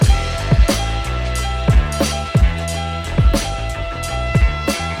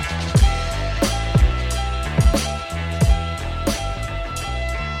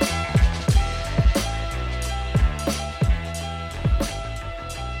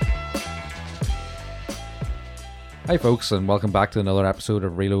Hi folks, and welcome back to another episode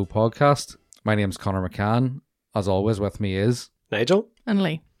of Reload Podcast. My name's Connor McCann. As always, with me is Nigel and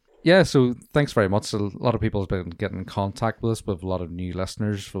Lee. Yeah, so thanks very much. A lot of people have been getting in contact with us, with a lot of new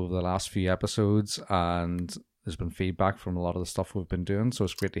listeners over the last few episodes, and there's been feedback from a lot of the stuff we've been doing, so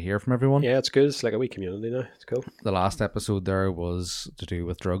it's great to hear from everyone. Yeah, it's good. It's like a wee community now. It's cool. The last episode there was to do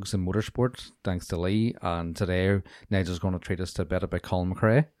with drugs and motorsport, thanks to Lee, and today Nigel's going to treat us to a bit about Colin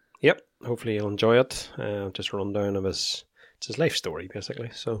McRae. Yep. Hopefully you'll enjoy it. Just a rundown of his life story, basically.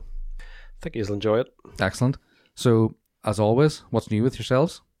 So I think you'll enjoy it. Excellent. So, as always, what's new with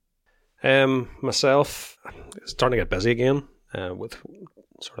yourselves? Myself, starting to get busy again with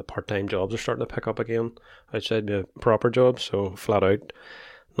sort of part-time jobs are starting to pick up again outside my proper job, so flat out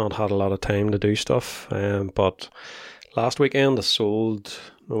not had a lot of time to do stuff. But last weekend I sold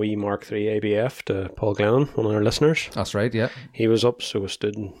my wee Mark III ABF to Paul Glennon, one of our listeners. That's right, yeah. He was up, so we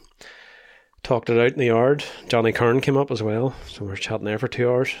stood and talked it out in the yard. Johnny Kern came up as well, so we were chatting there for 2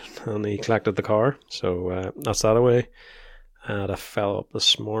 hours, and he collected the car. So that's that away. And I fell up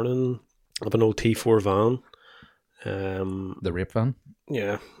this morning of an old T4 van. The rape van?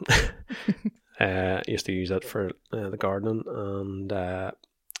 Yeah. Used to use it for the gardening, and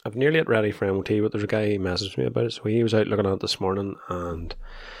I've nearly it ready for MOT, but there's a guy who messaged me about it, so he was out looking at it this morning, and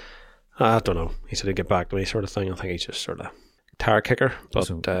I don't know, he said he'd get back to me sort of thing. I think he's just sort of tire kicker, but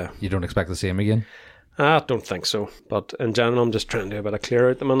so you don't expect the same again? I don't think so, but in general I'm just trying to do a bit of clear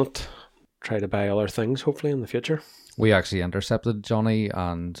out at the minute, try to buy other things hopefully in the future. We actually intercepted Johnny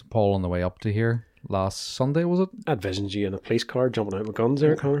and Paul on the way up to here last Sunday, was it? I envisioned you in a police car jumping out with guns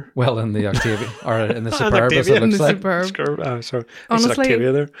there, Connor. Well, in the Octavia, or in the Superb, as it looks like. Superb. Sorry. Honestly,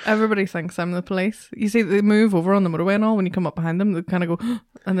 Octavia there. Everybody thinks I'm the police. You see, they move over on the motorway and all. When you come up behind them, they kind of go,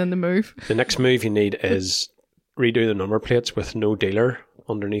 and then they move. The next move you need is redo the number plates with no dealer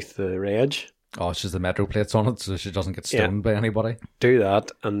underneath the reg. Oh, it's just the metro plates on it, so she doesn't get stoned by anybody. Do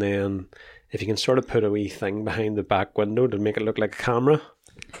that, and then if you can sort of put a wee thing behind the back window to make it look like a camera.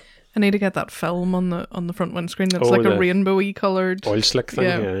 I need to get that film on the front windscreen that's like a rainbowy coloured oil slick thing.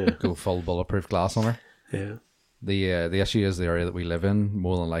 Yeah. Go full bulletproof glass on her. Yeah. The issue is the area that we live in.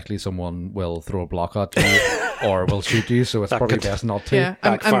 More than likely, someone will throw a block at you or will shoot you. So it's probably best not to. Yeah,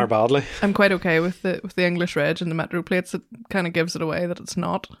 backfire badly. I'm quite okay with the English reg and the metro plates. It kind of gives it away that it's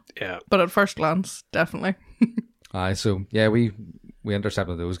not. Yeah. But at first glance, definitely. Aye, so yeah, we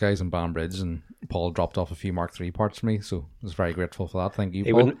intercepted those guys in Banbridge, and Paul dropped off a few Mark III parts for me, so I was very grateful for that. Thank you,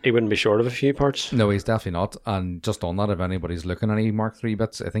 Paul. He wouldn't be short of a few parts. No, he's definitely not. And just on that, if anybody's looking at any Mark III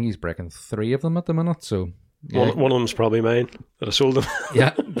bits, I think he's breaking 3 of them at the minute. So yeah. One of them's probably mine that I sold them.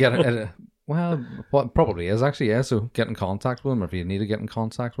 Yeah, get it. Well, what probably is actually, yeah. So get in contact with him, or if you need to get in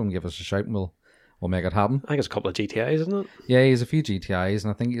contact with him, give us a shout, and we'll make it happen. I think it's a couple of GTIs, isn't it? Yeah, he's a few GTIs,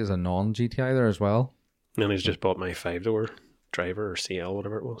 and I think he has a non-GTI there as well. And he's just bought my 5-door driver or CL,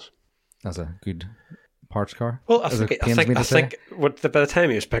 whatever it was. That's a good parts car. Well, I think by the time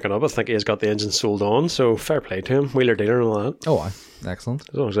he was picking up, I think he's got the engine sold on, so fair play to him. Wheeler dealer and all that. Oh, aye. Excellent.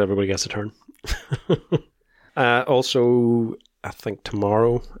 As long as everybody gets a turn. Also, I think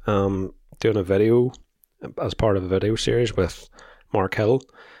tomorrow, doing a video as part of a video series with Mark Hill.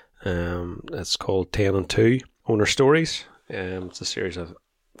 It's called 10 and 2 Owner Stories. It's a series of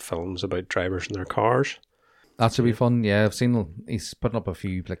films about drivers and their cars. That should be fun. Yeah, I've seen he's putting up a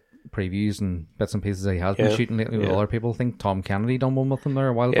few like previews and bits and pieces that he has been shooting lately with other people. I think Tom Kennedy done one with him there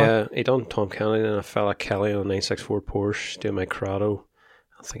a while back. Yeah, he done Tom Kennedy and a fella Kelly on a 964 Porsche doing my Corrado.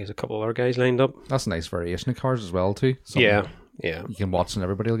 I think there's a couple of other guys lined up. That's a nice variation of cars as well too. Something yeah. You can watch and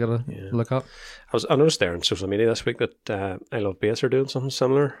everybody will get a look up. I noticed there on social media this week that I Love Bass are doing something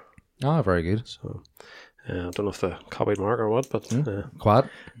similar. Ah, very good. So I don't know if they copied Mark or what, but Quad.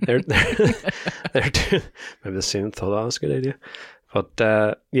 They're doing, maybe the same thought that was a good idea. But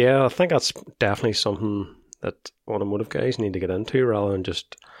I think that's definitely something that automotive guys need to get into rather than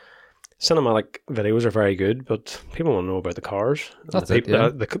just cinematic videos are very good, but people want to know about the cars. That's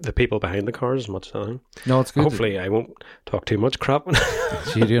the people behind the cars as much as anything. No, it's good. Hopefully I won't talk too much crap.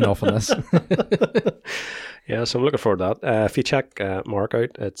 So you do enough on this. Yeah, so I'm looking forward to that. If you check Mark out,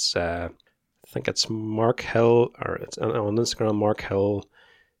 it's I think it's Mark Hill, or it's on Instagram, Mark Hill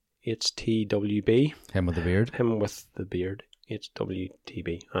HTWB. Him with the beard. Him with the beard.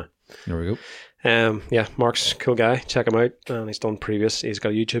 HWTB. There we go. Mark's a cool guy. Check him out. And he's done he's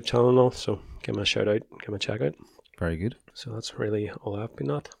got a YouTube channel and all, so give him a shout out, give him a check out. Very good. So that's really all I've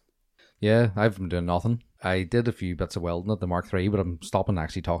been at. Yeah, I've been doing nothing. I did a few bits of welding at the Mark III, but I'm stopping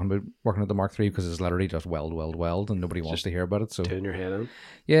actually talking about working at the Mark III because it's literally just weld, and nobody wants to hear about it. So turn your head in.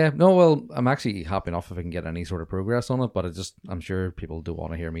 Yeah, no, well, I'm actually happy enough if I can get any sort of progress on it, but I'm sure people do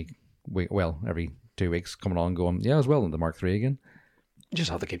want to hear me. Every 2 weeks coming on going, yeah, I was well in the Mark III again. You just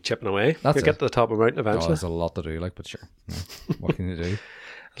have to keep chipping away. That's You'll it. get to the top of the mountain Oh, eventually. there's a lot to do, like, but sure. Yeah. What can you do?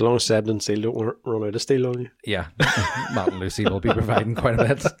 As long as Seb and Steel don't run out of steel on you. Yeah. Matt and Lucy will be providing quite a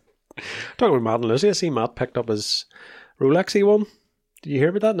bit. Talking about Matt and Lucy, I see Matt picked up his Rolex he won. Did you hear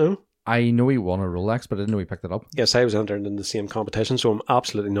about that? No? I know he won a Rolex, but I didn't know he picked it up. Yes, I was entered in the same competition, so I'm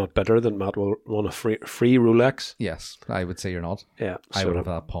absolutely not bitter that Matt won a free Rolex. Yes, I would say you're not. Yeah, I so would have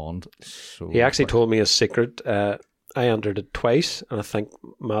that pawned. So he actually quick. told me a secret. I entered it twice, and I think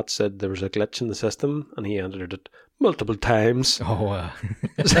Matt said there was a glitch in the system, and he entered it multiple times. Oh,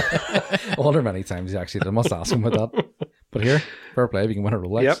 I wonder many times he actually did. I must ask him about that. But here, fair play. If you can win a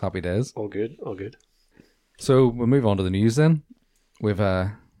Rolex, Yep. happy days. All good, all good. So we'll move on to the news then. We have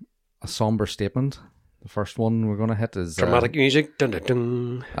a somber statement. The first one we're going to hit is Dramatic music. Dun, dun,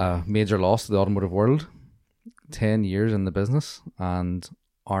 dun. a major loss to the automotive world. 10 years in the business, and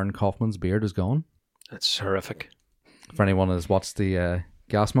Aaron Kaufman's beard is gone. That's horrific. For anyone who has watched the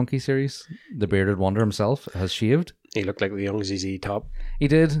Gas Monkey series, the bearded wonder himself has shaved. He looked like the young ZZ Top. He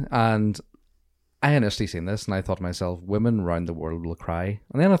did, and I initially seen this, and I thought to myself, women around the world will cry.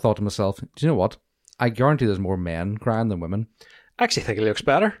 And then I thought to myself, do you know what? I guarantee there's more men crying than women. I actually think he looks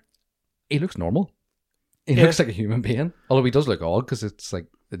better. He looks normal. He Yeah. looks like a human being. Although he does look odd, because it's like,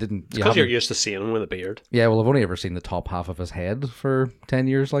 it didn't... Because you're used to seeing him with a beard. Yeah, well, I've only ever seen the top half of his head for 10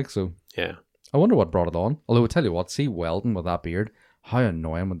 years, like, so... Yeah. I wonder what brought it on. Although, I tell you what, see Weldon with that beard, how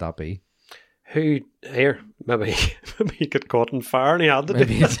annoying would that be? Who here? Maybe he got caught on fire and he had to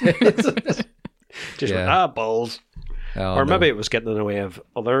Maybe do it it. is. Just Yeah. balls. Oh, Or no. maybe it was getting in the way of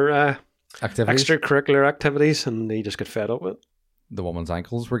other Activities. extracurricular activities and he just got fed up with it. The woman's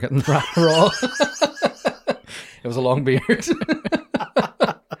ankles were getting raw. It was a long beard.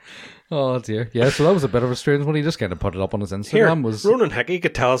 Oh dear. Yeah, so that was a bit of a strange one. He just kind of put it up on his Instagram. Here, Was Ronan Hickey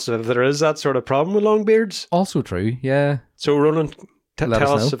could tell us if there is that sort of problem with long beards. also true. Yeah. So Ronan, Let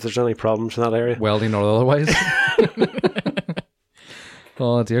tell us us know. if there's any problems in that area. Welding or otherwise.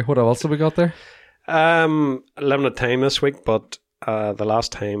 Oh dear. What else have we got there? Limited time this week, but the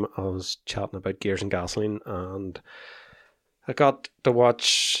last time I was chatting about Gears and Gasoline, and I got to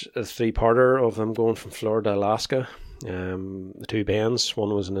watch a 3-parter of them going from Florida to Alaska. The two bands,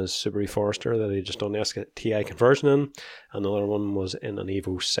 one was in his Subaru Forester that he just done the STI conversion in, another one was in an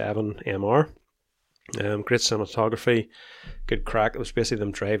Evo 7 MR. Great cinematography, good crack. It was basically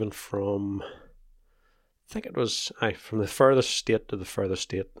them driving from, I think it was from the furthest state to the furthest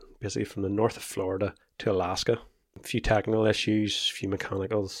state, basically from the north of Florida to Alaska. A few technical issues, a few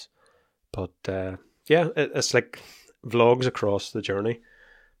mechanicals, but yeah, it's like vlogs across the journey.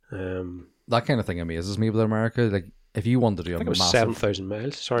 That kind of thing amazes me with America. Like, if you wanted to do I a think it was massive... 7,000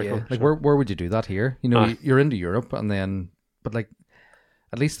 miles. Sorry. Yeah, go on, like sorry. where would you do that here? You know, Ah. you're into Europe, and then, but like,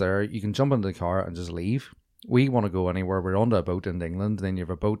 at least there you can jump into the car and just leave. We want to go anywhere. We're onto a boat into England, then you have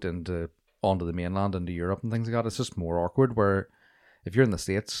a boat onto the mainland into Europe and things like that. It's just more awkward. Where if you're in the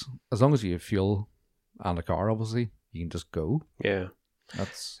States, as long as you have fuel and a car, obviously you can just go. Yeah.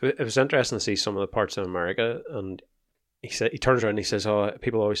 That's It was interesting to see some of the parts of America, and he turns around and he says, "Oh,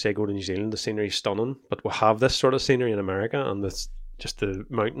 people always say go to New Zealand. The scenery's stunning, but we'll have this sort of scenery in America, and this just the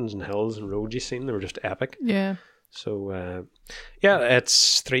mountains and hills and roads you've seen. They were just epic." Yeah. So yeah,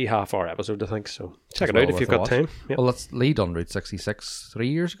 it's 3 half-hour episodes, I think. So check it well out if worth you've a got watch. time. Yep. Well, let's lead on Route 66 3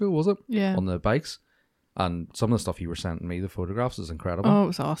 years ago, was it? Yeah. On the bikes, and some of the stuff you were sending me, the photographs, is incredible. Oh, it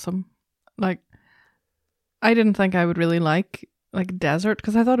was awesome. Like, I didn't think I would really like desert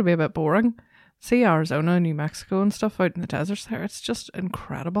because I thought it'd be a bit boring. See Arizona and New Mexico and stuff out in the deserts there. It's just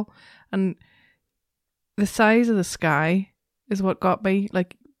incredible. And the size of the sky is what got me.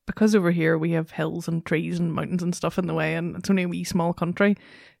 Like, because over here we have hills and trees and mountains and stuff in the way, and it's only a wee small country,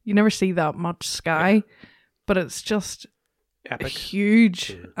 you never see that much sky. But it's just Epic. huge.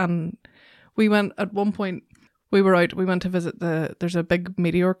 Yeah. And we went at one point, we went to visit there's a big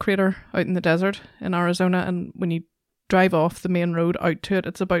meteor crater out in the desert in Arizona, and when you drive off the main road out to it,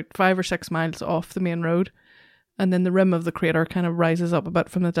 it's about 5 or 6 miles off the main road, and then the rim of the crater kind of rises up a bit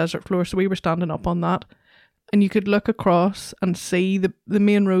from the desert floor, so we were standing up on that, and you could look across and see the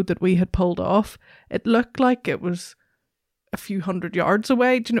main road that we had pulled off. It looked like it was a few hundred yards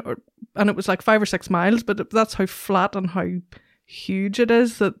away, do you know, and it was like 5 or 6 miles, but that's how flat and how huge it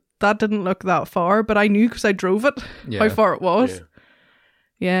is that didn't look that far, but I knew because I drove it how far it was.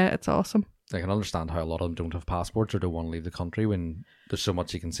 Yeah, it's awesome. I can understand how a lot of them don't have passports or don't want to leave the country when there's so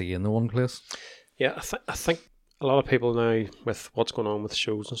much you can see in the one place. Yeah, I think a lot of people now, with what's going on with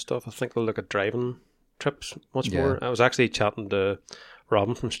shows and stuff, I think they'll look at driving trips much Yeah. more. I was actually chatting to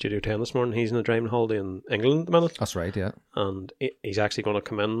Robin from Studio 10 this morning. He's in a driving holiday in England at the minute. That's right, yeah. And he's actually going to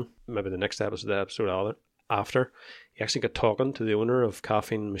come in, maybe the next episode, the episode after. He actually got talking to the owner of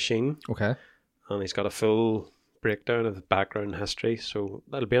Caffeine Machine. Okay. And he's got a full breakdown of the background history. So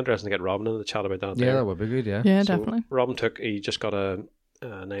that'll be interesting to get Robin in to chat about that. Yeah, there. that would be good, yeah. Yeah, So definitely. Robin he just got a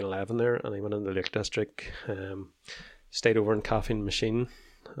 911 there, and he went into the Lake District, stayed over in Caffeine Machine,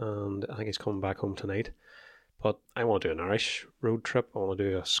 and I think he's coming back home tonight. But I want to do an Irish road trip. I want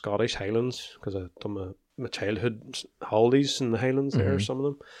to do a Scottish Highlands, because I've done my childhood holidays in the Highlands there, some of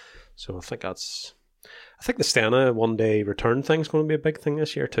them. So I think the Stena one day return thing's going to be a big thing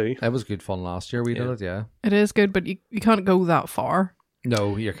this year too. It was good fun last year, we did it, yeah. It is good, but you can't go that far.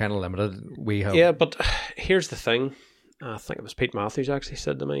 No, you're kind of limited. We have... Yeah, but here's the thing. I think it was Pete Matthews actually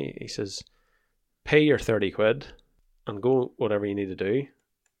said to me, he says, pay your 30 quid and go whatever you need to do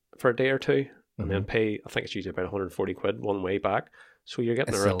for a day or two, and then pay, I think it's usually about 140 quid one way back. So you're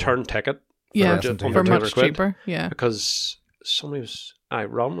getting It's a return ticket Yeah, less than for 200 much quid. cheaper. Yeah. Because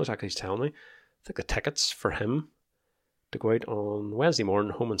Robin was actually telling me, I think the tickets for him to go out on Wednesday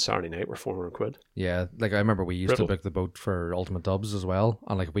morning, home on Saturday night were 400 quid. Yeah, like I remember we used Brutal. to book the boat for Ultimate Dubs as well,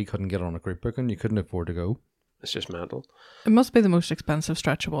 and like if we couldn't get on a group booking, you couldn't afford to go. It's just mental. It must be the most expensive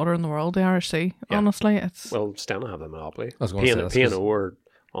stretch of water in the world, the Irish Sea. Yeah. Honestly, it's... Well, Stena have the monopoly. I was going to say that's P&O are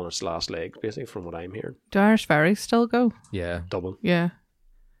on its last leg, basically, from what I'm hearing. Do Irish ferries still go? Yeah, Dublin. Yeah.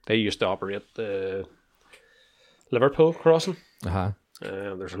 They used to operate the Liverpool crossing. uh-huh.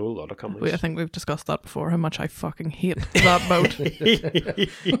 There's a whole lot of companies. I think we've discussed that before, how much I fucking hate that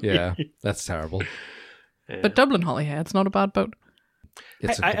boat. Yeah, that's terrible. But Dublin Holyhead's not a bad boat.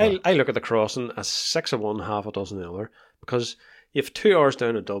 It's I look at the crossing as 6 of one, half a dozen of the other, because you have 2 hours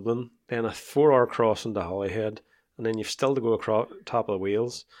down to Dublin, then a 4-hour crossing to Holyhead, and then you've still to go across top of the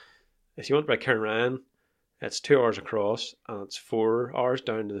wheels. If you went by Cairnryan, it's 2 hours across, and it's 4 hours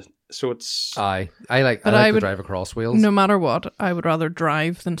down to so it's... I like But I I like to would- drive across wheels. No matter what, I would rather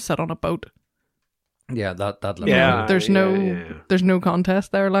drive than sit on a boat. Yeah, that Yeah. There's no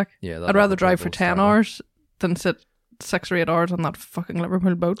contest there. Like, yeah. I'd rather Liverpool drive for boat's 10 terrible. hours than sit 6 or 8 hours on that fucking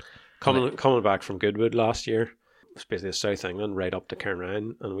Liverpool boat. Coming back from Goodwood last year, it's basically South England right up to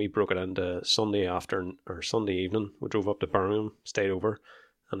Cairnryan, and we broke it into Sunday evening. We drove up to Birmingham, stayed over,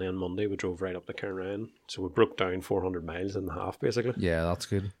 and then Monday we drove right up to Cairnryan. So we broke down 400 miles and a half, basically. Yeah, that's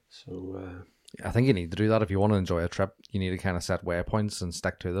good. So I think you need to do that if you want to enjoy a trip. You need to kind of set waypoints and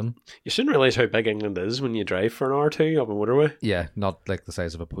stick to them. you soon realise how big England is when you drive for an hour or two up a motorway. Yeah, not like the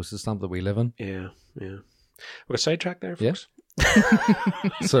size of a postage stamp that we live in. Yeah. We got sidetracked there, Yeah. folks.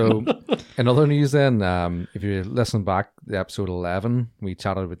 So, in other news, then, if you listen back to episode 11, we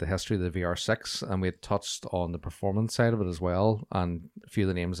chatted about the history of the VR6, and we had touched on the performance side of it as well. And a few of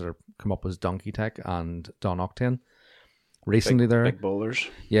the names that have come up was Donkey Tech and Don Octane. Recently, Big boulders.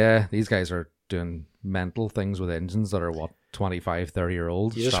 yeah, these guys are doing mental things with engines that are 25, 30 year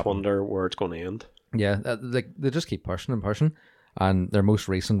old. You just wonder where it's going to end. Yeah, they just keep pushing and pushing. And their most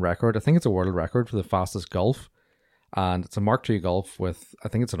recent record, I think it's a world record for the fastest Golf. And it's a Mark II Golf with, I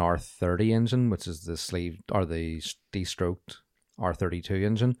think it's an R30 engine, which is the de-stroked R32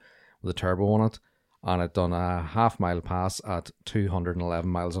 engine with a turbo on it. And it done a half-mile pass at 211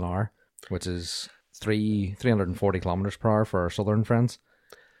 miles an hour, which is 340 kilometers per hour for our southern friends.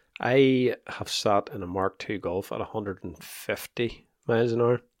 I have sat in a Mark II Golf at 150 miles an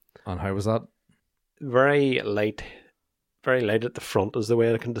hour. And how was that? Very light at the front is the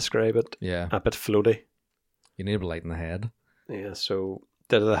way I can describe it. Yeah, A bit floaty. you need a light in the head. Yeah, so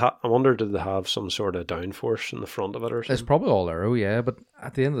I wonder, did they have some sort of downforce in the front of it or It's something? probably all aero, yeah, but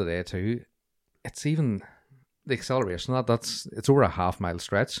at the end of the day too, it's even the acceleration of that, it's over a half-mile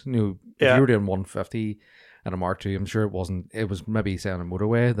stretch. You know, if Yeah. you were doing 150 and a Mark II, I'm sure it was maybe say on a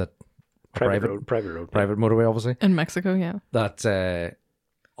motorway, that a Private road. private motorway obviously, In Mexico, yeah. that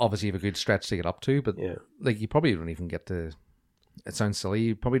obviously you have a good stretch to get up to, but Yeah. like you probably don't even get to, it sounds silly,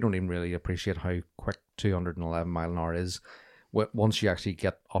 you probably don't even really appreciate how quick 211 mile an hour is once you actually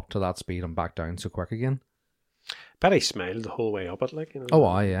get up to that speed and back down so quick again. Bet he smiled the whole way up it, like, you know. Oh,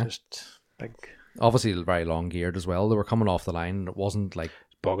 aye, yeah. Just big, Obviously very long geared as well. They were coming off the line and it wasn't like,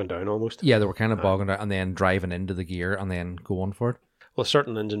 bogging down almost. yeah, they were kind of bogging down and then driving into the gear and then going for it. Well, a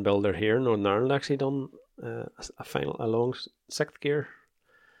certain engine builder here in Northern Ireland actually done a long 6th gear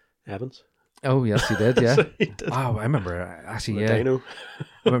Evans. Oh yes, he did. Yeah. So he did. Wow, I remember actually. The Yeah, dyno. I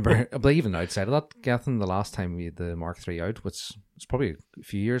remember. But even outside of that, Gethin, the last time we had the Mark III out, which was probably a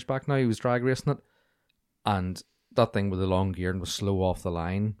few years back now, he was drag racing it, and that thing with the long gear and was slow off the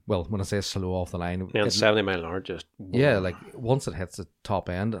line. Well, when I say slow off the line, Yeah, 70 mile an hour just. yeah, like once it hits the top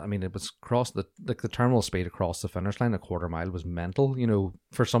end, I mean, it was the terminal speed across the finish line, a quarter mile, was mental. You know,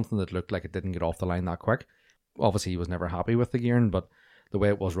 for something that looked like it didn't get off the line that quick. Obviously, he was never happy with the gearing, but the way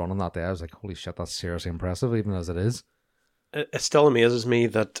it was running that day, I was like, holy shit, that's seriously impressive, even as it is. It still amazes me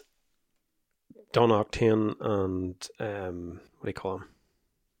that Don Octane and what do you call him?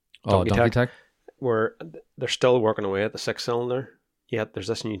 Donkey Tech. Where they're still working away at the 6-cylinder, yet there's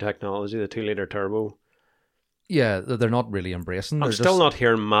this new technology, the 2-liter turbo. Yeah, they're not really embracing. I'm still not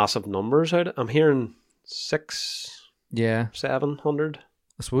hearing massive numbers out. I'm hearing 700.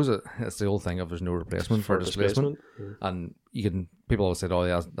 I suppose it's the old thing of there's no replacement for displacement. And people always say, oh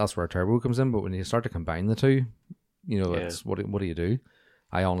yeah, that's where a turbo comes in. But when you start to combine the two, you know, it's what do you do?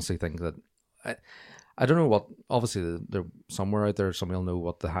 I honestly think that I don't know what. Obviously, there somewhere out there, somebody will know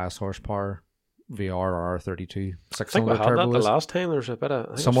what the highest horsepower VR R32 6-cylinder turbo is. The last time there was a bit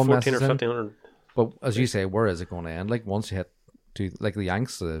of someone 14 or 1500. But as you say, where is it going to end? Like once you hit to like the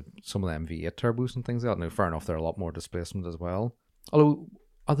Yanks, some of the MV8 turbos and things like that. Now, fair enough, they're a lot more displacement as well. Although,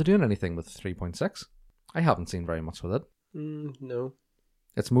 are they doing anything with 3.6? I haven't seen very much with it. No,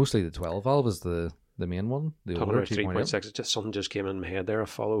 it's mostly the 12 valve is the main one. The talking about 3.6, it's just something just came in my head there. I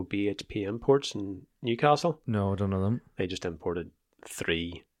follow BHP Imports in Newcastle. No, I don't know them. They just imported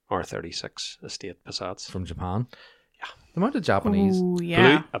 3 R36 estate Passats from Japan. Yeah, the amount of Japanese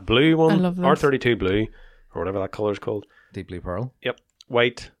a blue one, I love those. R32 blue or whatever that colour is called. Deep blue pearl. Yep,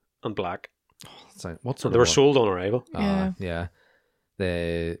 white and black. What sort they were sold on arrival. Yeah. I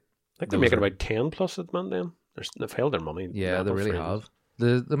think they're making about 10 plus at the moment. Then they've held their money. Yeah, they really have.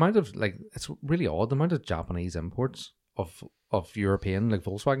 The amount of it's really odd. The amount of Japanese imports of European like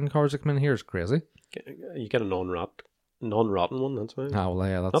Volkswagen cars that come in here is crazy. You get a non-rotten one. That's fine. Oh well,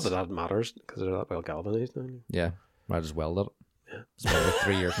 yeah, not that matters because they're that well galvanized now. Yeah, I just welded it. Yeah, spent about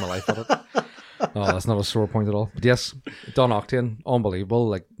 3 years of my life on it. Oh, that's not a sore point at all. But yes, Don Octane, unbelievable.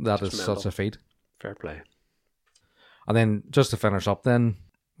 Like that is such a feat. Fair play. And then just to finish up, then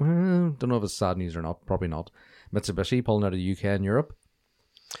don't know if it's sad news or not. Probably not. Mitsubishi pulling out of the UK and Europe.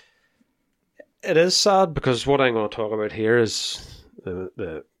 It is sad because what I'm going to talk about here is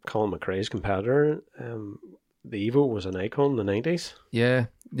the Colin McRae's competitor. The Evo was an icon in the 90s. Yeah,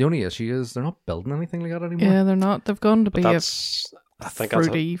 the only issue is they're not building anything like that anymore. Yeah, they're not. They've gone to be a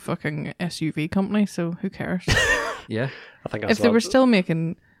fruity that's fucking SUV company, so who cares? Yeah. I think that's if they were still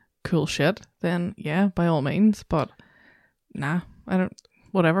making cool shit, then yeah, by all means, but nah, I don't,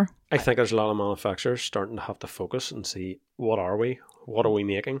 whatever. I think there's a lot of manufacturers starting to have to focus and see what are we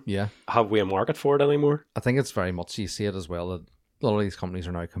making? Yeah. Have we a market for it anymore? I think it's very much, you see it as well, that a lot of these companies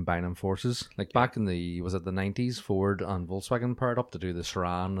are now combining forces. Like back in the 90s, Ford and Volkswagen paired up to do the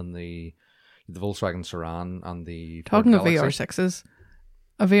Charan and the Volkswagen Charan and the Talking of Galaxy. VR6s,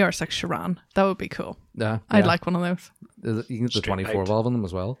 a VR6 Charan, that would be cool. Yeah. I'd like one of those. You can get the 24 valve in them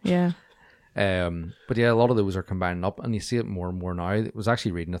as well. Yeah. But yeah, a lot of those are combining up, and you see it more and more now. I was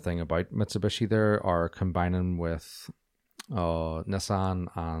actually reading a thing about Mitsubishi. There are combining with Nissan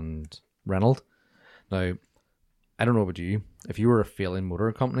and Renault. Now, I don't know about you. If you were a failing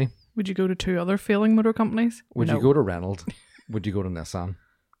motor company, would you go to 2 other failing motor companies? Would you go to Renault? Would you go to Nissan?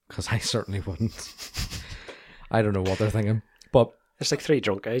 Because I certainly wouldn't. I don't know what they're thinking, but it's like 3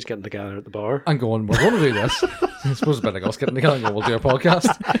 drunk guys getting together at the bar and going, we're going to do this. I suppose it's a bit like us getting together and going, we'll do a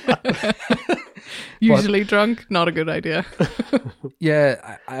podcast. Usually drunk, not a good idea.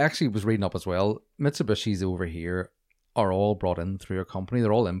 Yeah, I actually was reading up as well. Mitsubishi's over here are all brought in through a company.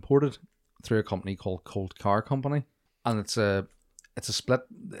 They're all imported through a company called Colt Car Company, and it's a split.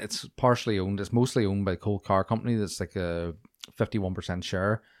 It's partially owned. It's mostly owned by Colt Car Company. That's like a 51%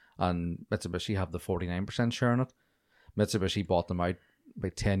 share, and Mitsubishi have the 49% share in it. Mitsubishi bought them out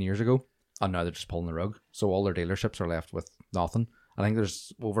about 10 years ago, and now they're just pulling the rug. So all their dealerships are left with nothing. I think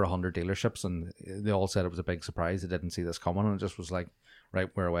there's over 100 dealerships, and they all said it was a big surprise. They didn't see this coming, and it just was like, right,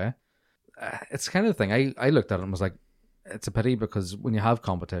 we're away. It's kind of the thing. I looked at it and was like, it's a pity, because when you have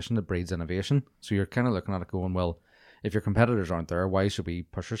competition, it breeds innovation. So you're kind of looking at it going, well, if your competitors aren't there, why should we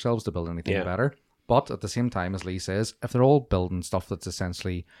push ourselves to build anything better? But at the same time, as Lee says, if they're all building stuff that's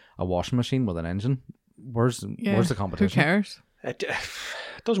essentially a washing machine with an engine, where's the competition? Who cares? It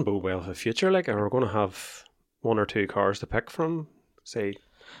doesn't bode well for the future. Like, are we going to have 1 or 2 cars to pick from, say,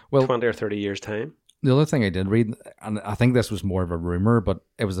 20 or 30 years' time? The other thing I did read, and I think this was more of a rumour, but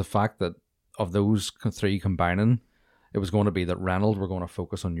it was the fact that of those 3 combining, it was going to be that Renault were going to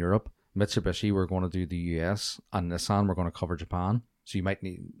focus on Europe, Mitsubishi were going to do the US, and Nissan were going to cover Japan. So you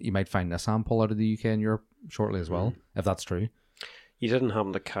might find Nissan pull out of the UK and Europe shortly as well, if that's true. You didn't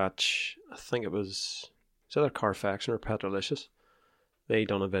happen to catch, I think it was Is either Carfax or Petrolicious. They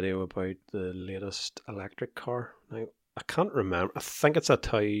done a video about the latest electric car. Now, I can't remember. I think it's a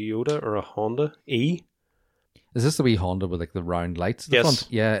Toyota or a Honda E. Is this the wee Honda with like the round lights at the Yes.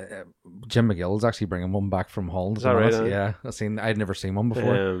 front? Yeah, Jim McGill's actually bringing one back from Holland. Is that right? Yeah, I'd never seen one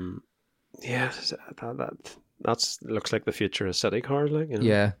before. Yeah, that's looks like the future of city cars, like, you know?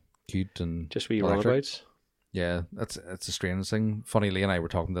 Yeah, cute and Just wee electric. runabouts. Yeah, it's a strange thing. Funny, Lee and I were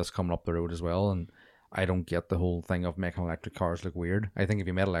talking this coming up the road as well, and I don't get the whole thing of making electric cars look weird. I think if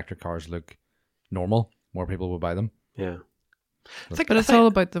you made electric cars look normal, more people would buy them. Yeah. But it's all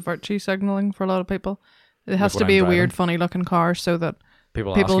about the virtue signaling for a lot of people. It has Like to when be I'm a weird, driving. funny looking car so that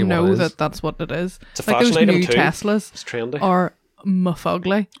People people ask you know what it is. that that's what it is. It's a Like those fashion item new too. Teslas It's trendy. are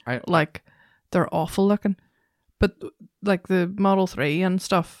mufugly. I- Like, they're awful looking. But like the Model 3 and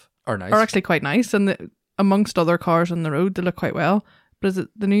stuff Are nice. are actually quite nice. And amongst other cars on the road, they look quite well. But is it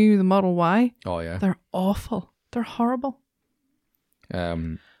the Model Y? Oh yeah. They're awful. They're horrible.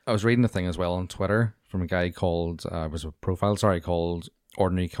 I was reading a thing as well on Twitter from a guy called called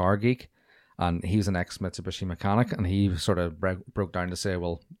Ordinary Car Geek, and he's an ex Mitsubishi mechanic, and he sort of broke down to say,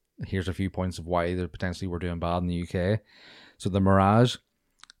 well, here's a few points of why they potentially were doing bad in the UK. So the Mirage,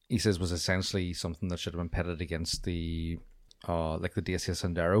 he says, was essentially something that should have been pitted against the like the Dacia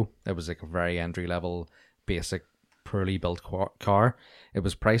Sandero. It was like a very entry level, basic, poorly built car. It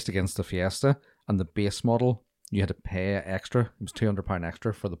was priced against the Fiesta, and the base model you had to pay extra. It was £200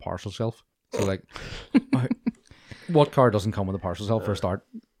 extra for the partial shelf. So like, what car doesn't come with a partial shelf for a start?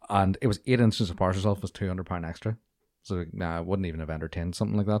 And it was 8 inches of partial shelf was £200 extra. So I wouldn't even have entertained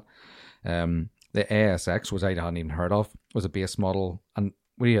something like that. The ASX, which I hadn't even heard of, was a base model, and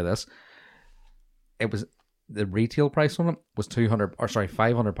when you hear this, it was the retail price on it was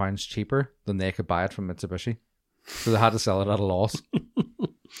 £500 cheaper than they could buy it from Mitsubishi. So they had to sell it at a loss.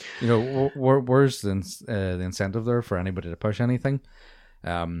 You know, where's the incentive there for anybody to push anything?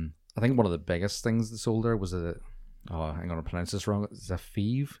 I think one of the biggest things that sold there was I'm going to pronounce this wrong. It's a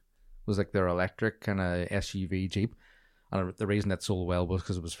Five. Was like their electric kind of SUV Jeep. And the reason it sold well was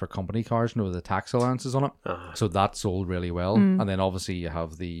because it was for company cars, you know, the tax allowances on it. So that sold really well. And then obviously you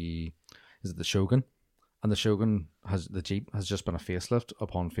have the Shogun? And the Jeep has just been a facelift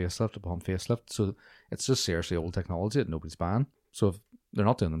upon facelift upon facelift. So it's just seriously old technology that nobody's buying. So if they're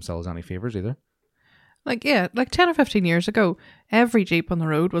not doing themselves any favours either. Like 10 or 15 years ago, every Jeep on the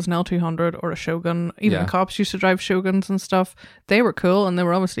road was an L200 or a Shogun. Even Yeah. cops used to drive Shoguns and stuff. They were cool and they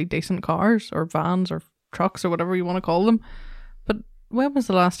were obviously decent cars or vans or trucks or whatever you want to call them. But when was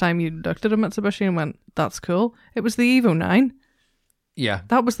the last time you looked at a Mitsubishi and went, that's cool? It was the Evo 9. Yeah.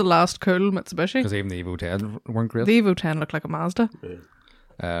 That was the last cool Mitsubishi. Because even the Evo 10 weren't great. The Evo 10 looked like a Mazda.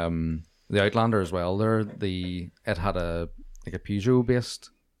 The Outlander as well. It had a Peugeot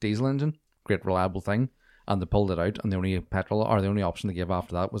based diesel engine, great reliable thing, and they pulled it out, and the only option they gave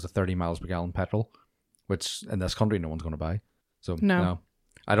after that was a 30 miles per gallon petrol, which in this country no one's going to buy. So No.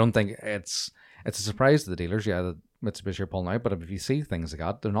 I don't think it's a surprise to the dealers. Yeah, that Mitsubishi are pulling out, but if you see things like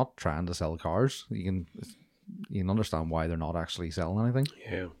that, they're not trying to sell cars. You can understand why they're not actually selling anything.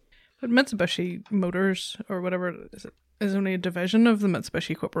 Yeah. But Mitsubishi Motors or whatever is only a division of the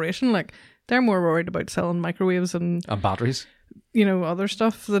Mitsubishi Corporation. Like, they're more worried about selling microwaves and, And batteries. other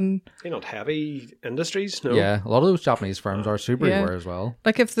stuff than... They're not heavy industries, no. Yeah, a lot of those Japanese firms are super Yeah. aware as well.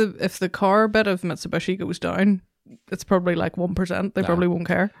 Like, if the car bit of Mitsubishi goes down, it's probably like 1%. They probably won't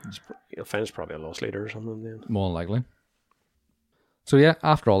care. You'll find it's probably a loss leader or something then. More than likely. So yeah,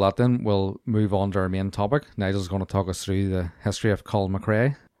 after all that then, we'll move on to our main topic. Nigel's going to talk us through the history of Colin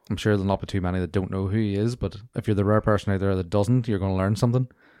McRae. I'm sure there'll not be too many that don't know who he is, but if you're the rare person out there that doesn't, you're going to learn something.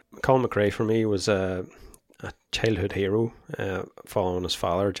 Colin McRae for me was a childhood hero, following his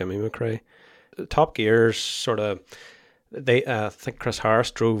father, Jimmy McRae. Top Gear's sort of, I think Chris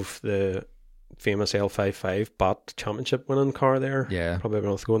Harris drove the famous L55 BOT championship winning car there. Yeah. Probably a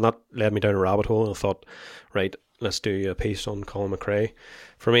month ago, and that led me down a rabbit hole, and I thought, right, let's do a piece on Colin McRae.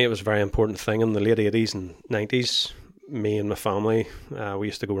 For me, it was a very important thing in the late 80s and 90s. Me and my family, we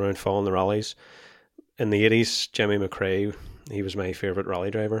used to go around following the rallies. In the 80s, Jimmy McRae, he was my favourite rally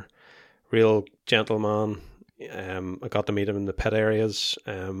driver. Real gentleman. I got to meet him in the pit areas.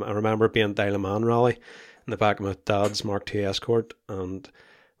 I remember being Dial-A-Man rally in the back of my dad's Mark II Escort, and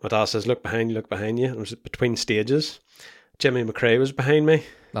my dad says, look behind you, and it was between stages. Jimmy McRae was behind me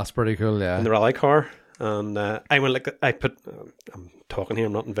That's pretty cool, in yeah. the rally car, and I went like, I'm talking here,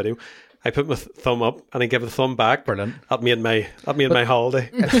 I'm not in video. I put my thumb up, and he gave the thumb back. Brilliant. That made my holiday.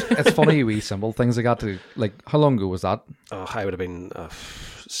 It's funny wee simple things I got to, like, how long ago was that? Oh, I would have been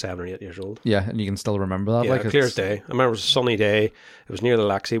 7 or 8 years old. Yeah, and you can still remember that. Yeah, like clear as day. I remember it was a sunny day. It was near the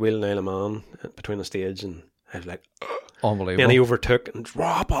Laxey Wheel in Isle of Man, between the stage, and I was like, unbelievable. and he overtook and just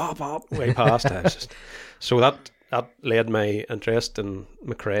way past. I was just, so that led my interest in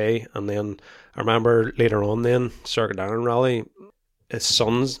McRae, and then I remember later on then Circuit Ireland Rally, his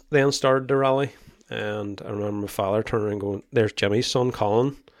sons then started the rally, and I remember my father turning around and going, "There's Jimmy's son,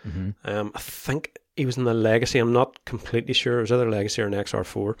 Colin." I think he was in the Legacy. I'm not completely sure. It was either Legacy or an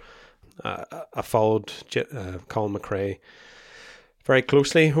XR4. I followed Colin McRae very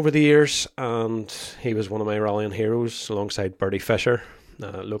closely over the years, and he was one of my rallying heroes alongside Bertie Fisher,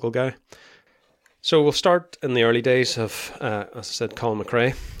 a local guy. So we'll start in the early days of, as I said, Colin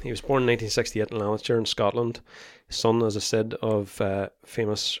McRae. He was born in 1968 in Lanarkshire in Scotland. His son, as I said, of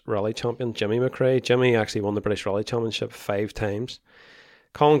famous rally champion Jimmy McRae. Jimmy actually won the British Rally Championship 5 times.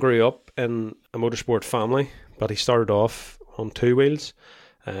 Colin grew up in a motorsport family, but he started off on 2 wheels,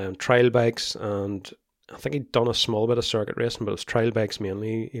 trial bikes, and I think he'd done a small bit of circuit racing, but it was trial bikes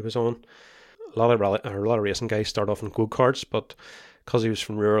mainly he was on. A lot of racing guys start off in go-karts, but because he was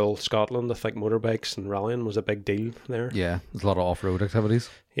from rural Scotland, I think motorbikes and rallying was a big deal there. Yeah, there's a lot of off-road activities.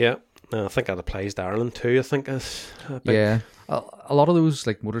 Yeah, I think that applies to Ireland too. I think is yeah, a lot of those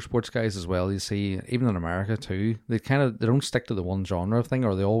like motorsports guys as well. You see, even in America too, they don't stick to the one genre of thing,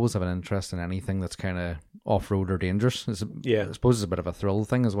 or they always have an interest in anything that's kind of off-road or dangerous. I suppose it's a bit of a thrill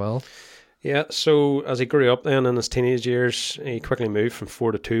thing as well. Yeah, so as he grew up then in his teenage years, he quickly moved from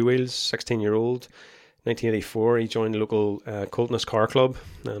 4 to 2 wheels. 16-year-old. 1984, he joined the local Coltness Car Club,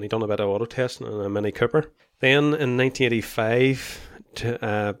 and he done a bit of auto testing and a Mini Cooper. Then in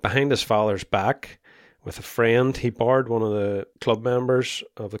 1985, behind his father's back, with a friend, he borrowed one of the club members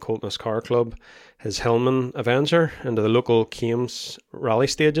of the Coltness Car Club, his Hillman Avenger, into the local Kames rally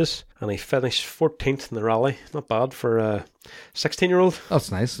stages, and he finished 14th in the rally. Not bad for a 16-year-old.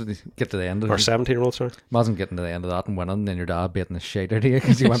 That's nice. Get to the end of it. Or 17-year-old, sorry. Imagine getting to the end of that and winning, and then your dad beating the shit out of you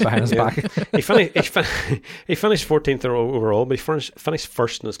because he went behind his back. he finished 14th overall, but he finished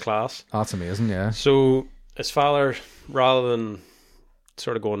first in his class. That's amazing, yeah. So his father, rather than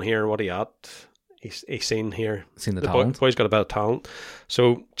sort of going here, what he at, he's seen here. Seen the talent. Boy's got a bit of talent.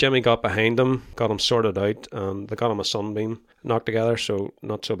 So Jimmy got behind him, got him sorted out, and they got him a Sunbeam knocked together, so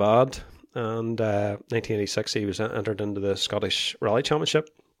not so bad. And 1986, he was entered into the Scottish Rally Championship.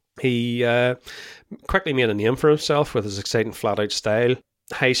 He quickly made a name for himself with his exciting flat-out style,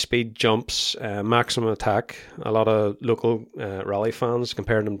 high-speed jumps, maximum attack. A lot of local rally fans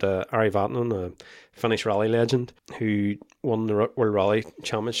compared him to Ari Vatanen, a Finnish rally legend, who won the World Rally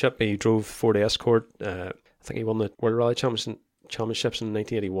Championship. He drove Ford Escort. I think he won the World Rally Championships in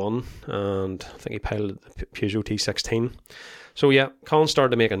 1981, and I think he piloted the Peugeot T16. So yeah, Colin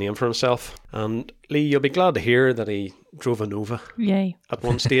started to make a name for himself, and Lee, you'll be glad to hear that he drove a Nova. Yay. At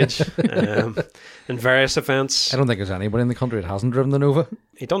one stage in various events. I don't think there's anybody in the country that hasn't driven the Nova.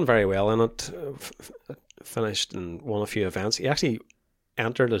 He done very well in it, finished and won a few events. He actually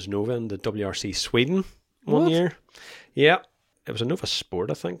entered as Nova in the WRC Sweden one year. Yeah. It was a Nova Sport,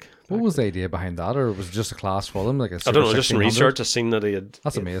 I think. What was the idea behind that, or was it just a class for them? Like I don't know, just in research I seen that he had...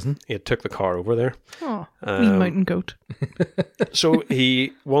 That's amazing. He had took the car over there. Oh, wee mountain goat. So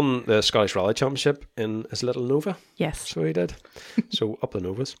he won the Scottish Rally Championship in his little Nova. Yes. So he did. So up the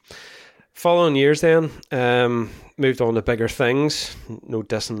Novas. Following years then, moved on to bigger things. No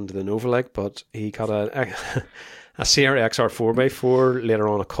dissing to the Nova like, but he got a Sierra XR 4x4 later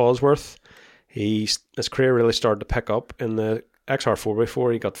on at Cosworth. His career really started to pick up in the XR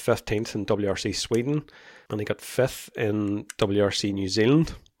 4x4. He got 15th in WRC Sweden, and he got 5th in WRC New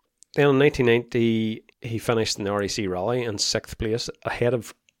Zealand. Then in 1990, he finished in the REC Rally in 6th place, ahead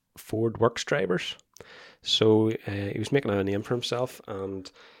of Ford Works drivers. So he was making a name for himself, and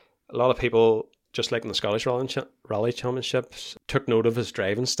a lot of people, just like in the Scottish Rally Championships, took note of his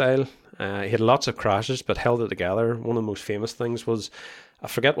driving style. He had lots of crashes, but held it together. One of the most famous things was, I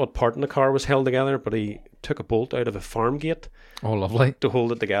forget what part in the car was held together, but he took a bolt out of a farm gate. Oh, lovely. To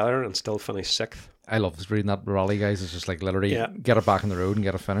hold it together and still finish 6th. I love reading that rally, guys. It's just like literally get it back on the road and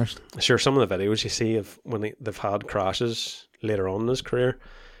get it finished. Sure, some of the videos you see of when they've had crashes later on in his career,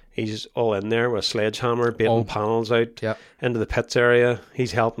 he's all in there with a sledgehammer, baiting panels out into the pits area.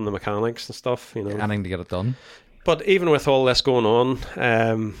 He's helping the mechanics and stuff, you know. Anything to get it done. But even with all this going on,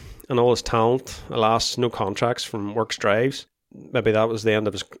 and all his talent, alas, no contracts from Works Drives. Maybe that was the end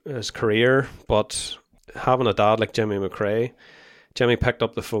of his career, but having a dad like Jimmy McRae, Jimmy picked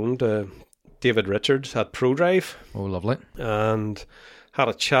up the phone to David Richards at ProDrive. Oh, lovely. And had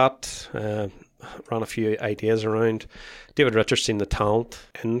a chat, ran a few ideas around. David Richards seen the talent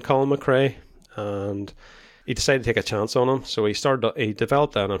in Colin McRae, and he decided to take a chance on him. So he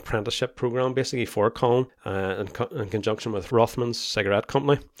developed an apprenticeship program basically for Colin in conjunction with Rothmans Cigarette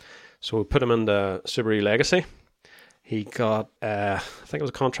Company. So we put him into Subaru Legacy. He got, I think it was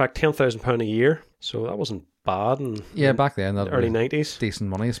a contract, £10,000 a year. So that wasn't bad. Back then, that early was 90s. decent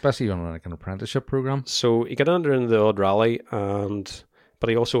money, especially on like an apprenticeship program. So he got under into the odd rally, but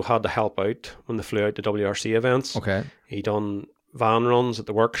he also had to help out when they flew out to WRC events. Okay. He done van runs at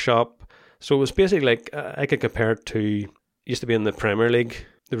the workshop. So it was basically like, I could compare it to, used to be in the Premier League,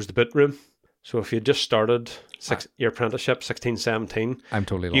 there was the boot room. So if you just started your apprenticeship, 16, 17, I'm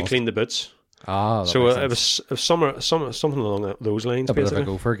totally you lost. cleaned the boots. That So makes it sense. was something along those lines, a bit of basically. a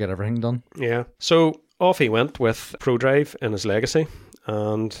gopher, get everything done. Yeah. So off he went with ProDrive in his Legacy,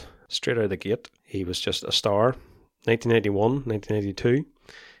 and straight out of the gate, he was just a star. 1991, 1992,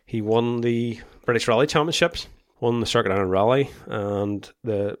 he won the British Rally Championships, won the Circuit Iron Rally and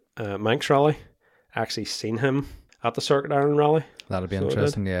the Manx Rally. Actually seen him at the Circuit Iron Rally. That'd be So it did.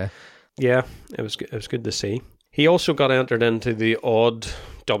 interesting, yeah. Yeah, it was good to see. He also got entered into the odd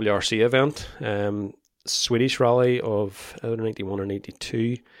WRC event, Swedish Rally of either 91 or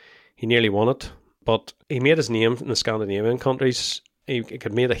 92. He nearly won it, but he made his name in the Scandinavian countries. He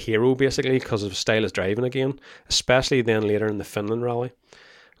could made a hero basically because of his style of driving again, especially then later in the Finland Rally.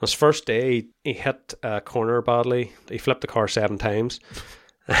 On his first day, he hit a corner badly. He flipped the car 7 times.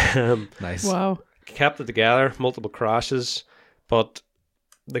 Nice. Wow. Kept it together, multiple crashes, but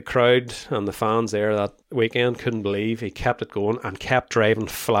the crowd and the fans there that weekend couldn't believe he kept it going and kept driving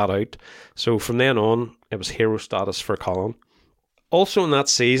flat out. So from then on, it was hero status for Colin. Also in that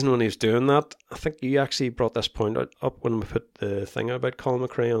season when he was doing that, I think you actually brought this point up when we put the thing out about Colin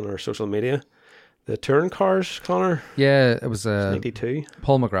McRae on our social media. The touring cars, Connor, Yeah, it was 92.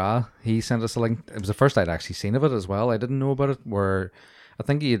 Paul McGrath. He sent us a link. It was the first I'd actually seen of it as well. I didn't know about it. Where I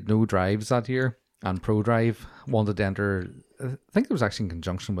think he had no drives that year, and ProDrive wanted to enter. I think it was actually in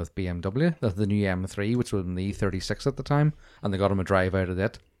conjunction with BMW, the new M3, which was the E36 at the time, and they got him a drive out of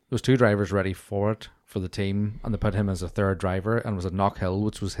it. There was 2 drivers ready for it for the team, and they put him as a 3rd driver, and it was at Knockhill,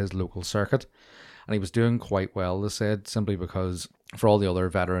 which was his local circuit, and he was doing quite well. They said simply because for all the other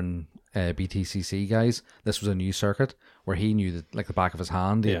veteran BTCC guys, this was a new circuit where he knew that like the back of his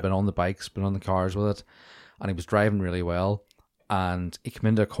hand. He had been on the bikes, been on the cars with it, and he was driving really well. And he came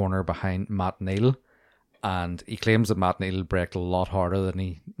into a corner behind Matt Neal, and he claims that Matt Neal braked a lot harder than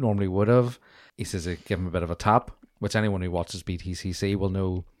he normally would have. He says it gave him a bit of a tap, which anyone who watches BTCC will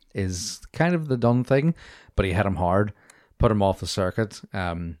know is kind of the done thing, but he hit him hard, put him off the circuit.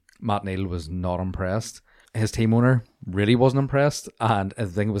 Matt Neal was not impressed. His team owner really wasn't impressed, and I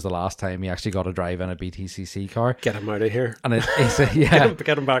think it was the last time he actually got a drive in a BTCC car. Get him out of here. And he said, yeah,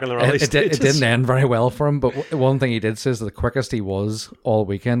 Get him back on the rally it stages. didn't end very well for him, but one thing he did say is the quickest he was all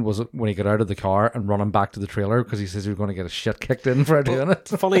weekend was when he got out of the car and running back to the trailer because he says he was going to get a shit kicked in for doing it.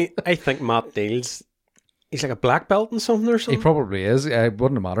 Funny, I think Matt Neal's, he's like a black belt in something or He something. probably is. It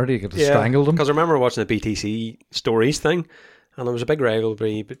wouldn't have mattered. He could have strangled him. Because I remember watching the BTC stories thing, and there was a big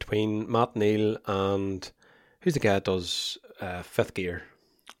rivalry between Matt Neal and who's the guy that does 5th Gear,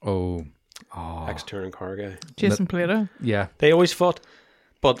 ex-touring car guy. Jason Plato. Yeah. They always fought.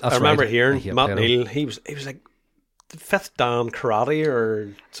 But That's I remember right. I hearing hate Matt Plato. Neal, he was like the 5th Dan karate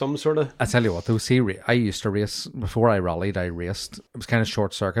or some sort of. I tell you what, though, see, I used to race, before I rallied, I raced. It was kind of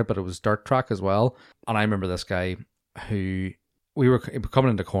short circuit, but it was dirt track as well. And I remember this guy who, he was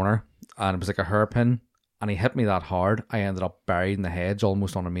coming into corner, and it was like a hairpin, and he hit me that hard, I ended up buried in the hedge,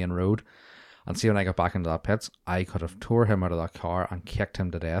 almost on a main road. And see, when I got back into that pits, I could have tore him out of that car and kicked him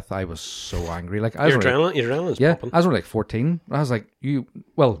to death. I was so angry. Like I was Your only, adrenaline's yeah, popping. I was only like 14. I was like,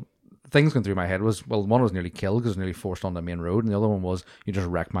 things going through my head was, well, one was nearly killed because it was nearly forced on the main road, and the other one was, you just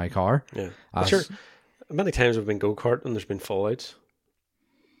wrecked my car. Yeah. I But sure, was- many times we've been go-kart and there's been fallouts.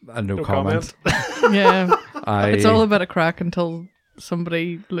 No No comment. Yeah. I, It's all about a crack until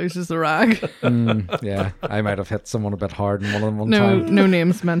somebody loses the rag. yeah, I might have hit someone a bit hard in one of them one No, time. no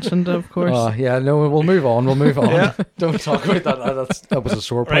names mentioned, of course. Yeah, no, we'll move on. Don't talk about that. That was a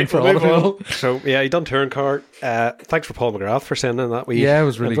sore point for a lot of people. So, yeah, he done touring car. Thanks for Paul McGrath for sending that. Yeah, it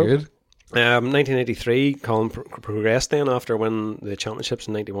was really info. good. 1983, Colin progressed then after winning the championships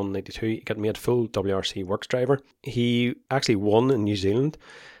in 91 92. He got made full WRC works driver. He actually won in New Zealand.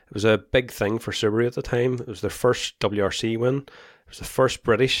 It was a big thing for Subaru at the time. It was their first WRC win. It was the first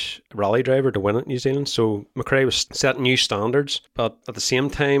British rally driver to win at New Zealand. So McRae was setting new standards. But at the same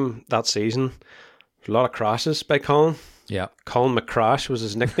time, that season, there was a lot of crashes by Colin. Yeah, Colin McCrash was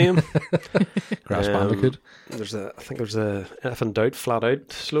his nickname. Crash Bandicoot. I think there was a F and Doubt, Flat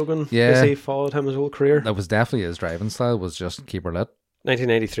Out slogan. Yeah. Basically followed him his whole career. That was definitely his driving style. Was just keep her lit.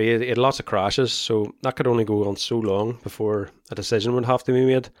 1993, it had lots of crashes, so that could only go on so long before a decision would have to be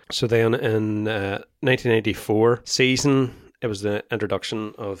made. So then in 1984 season, it was the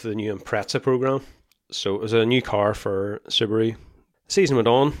introduction of the new Impreza program. So it was a new car for Subaru. Season went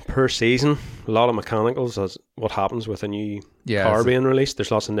on. Per season, a lot of mechanicals, as what happens with a new car being released.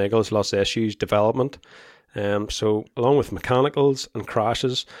 There's lots of niggles, lots of issues, development. So along with mechanicals and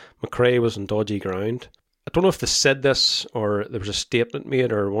crashes, McRae was on dodgy ground. I don't know if they said this or there was a statement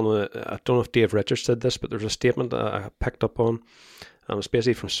made, or I don't know if Dave Richards said this, but there was a statement that I picked up on. And it was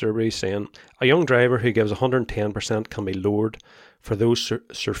basically from Subaru saying, a young driver who gives 110% can be lowered for those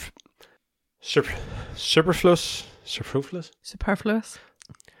superfluous.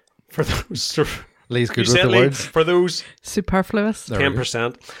 For those Lee's good with the words. For those superfluous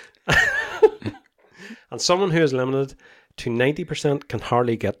 10%. And someone who is limited to 90% can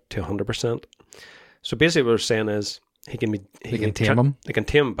hardly get to 100%. So basically what we're saying is they can tame him. They can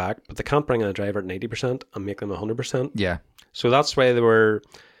tame him back, but they can't bring in a driver at 90% and make them 100%. Yeah. So that's why they were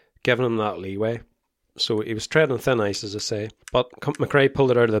giving him that leeway. So he was treading thin ice, as I say. But McRae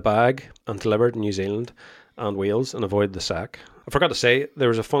pulled it out of the bag and delivered in New Zealand and Wales and avoided the sack. I forgot to say, there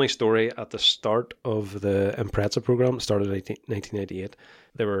was a funny story at the start of the Impreza program. It started in 1998.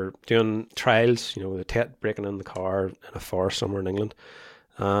 They were doing trials, the breaking in the car in a forest somewhere in England.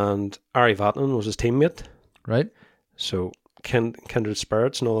 And Ari Vatanen was his teammate. Right. So kindred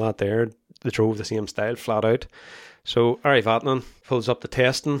spirits and all that there. They drove the same style, flat out. So Ari Vatanen pulls up the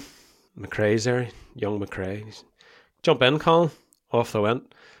testing. McRae's there, young McRae. He's, jump in, Colin. Off they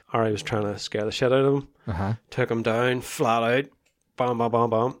went. Ari was trying to scare the shit out of him. Took him down, flat out. Bam, bam, bam,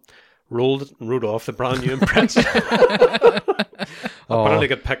 bam. Rolled it and rode off the brand new Impreza. Apparently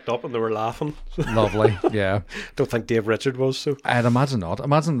got picked up and they were laughing. Lovely, yeah. Don't think Dave Richard was, so. I'd imagine not.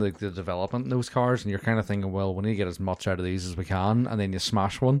 Imagine the development in those cars, and you're kind of thinking, well, we need to get as much out of these as we can, and then you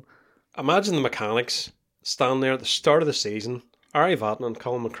smash one. Imagine the mechanics standing there at the start of the season. Ari Vatanen and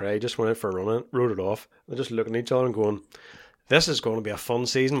Colin McRae just went out for a run, rode it off. They're just looking at each other and going, this is going to be a fun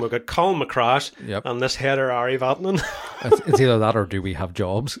season. We've got Colin McCrash and this header Ari Vatanen. It's either that or do we have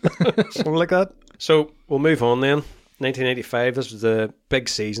jobs? Something like that. So we'll move on then. 1985, this was the big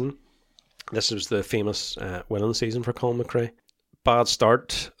season. This was the famous winning season for Colin McRae. Bad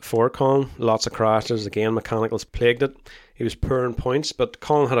start for Colin. Lots of crashes. Again, mechanicals plagued it. He was poor in points, but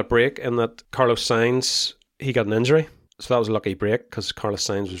Colin had a break in that Carlos Sainz, he got an injury. So that was a lucky break because Carlos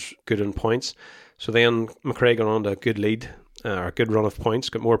Sainz was good in points. So then McRae got on to a good lead, or a good run of points,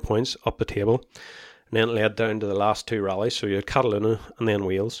 got more points up the table. And then it led down to the last two rallies. So you had Catalunya and then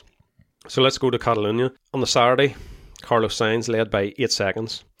Wales. So let's go to Catalunya. On the Saturday, Carlos Sainz led by 8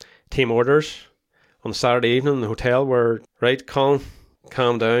 seconds. Team orders on the Saturday evening in the hotel were, right, Colin,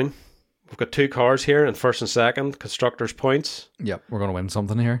 calm down. We've got 2 cars here in first and second, constructors' points. Yep, we're going to win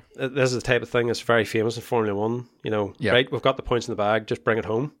something here. This is the type of thing that's very famous in Formula 1. Right, we've got the points in the bag, just bring it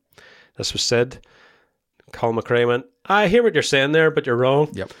home. This was said. Colin McRae went, I hear what you're saying there, but you're wrong.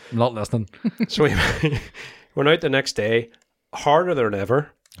 Yep, I'm not listening. So we went out the next day, harder than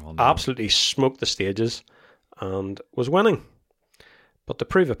ever, absolutely smoked the stages, and was winning. But to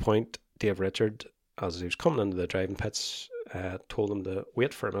prove a point, Dave Richard, as he was coming into the driving pits, told him to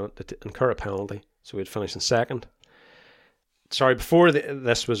wait for a minute to incur a penalty, so he'd finish in second. Sorry, before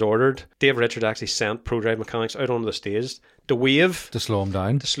this was ordered, Dave Richard actually sent ProDrive mechanics out onto the stage to wave. To slow him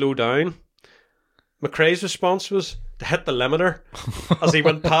down. To slow down. McRae's response was to hit the limiter as he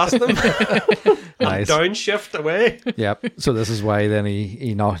went past them. And downshift away. Yep. So this is why then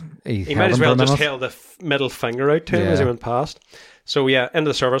he might as well just held the middle finger out to him as he went past. So yeah,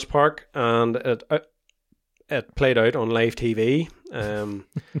 into the service park, and it played out on live TV.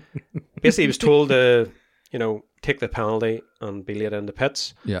 Basically, he was told to, take the penalty and be late in the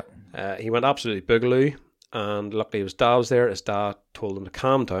pits. Yeah. He went absolutely boogaloo, and luckily his dad was there. His dad told him to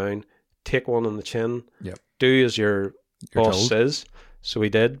calm down, take one on the chin, do as your boss told. Says. So he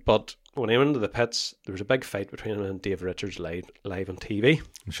did, but when he went into the pits, there was a big fight between him and Dave Richards live on TV.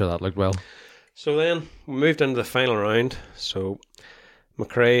 I'm sure that looked well. So then we moved into the final round. So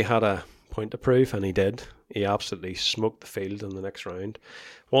McRae had a point to prove, and he did. He absolutely smoked the field in the next round.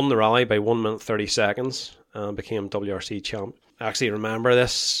 Won the rally by 1 minute 30 seconds and became WRC champ. I actually remember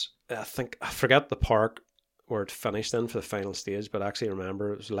this. I forget the park where it finished in for the final stage, but I actually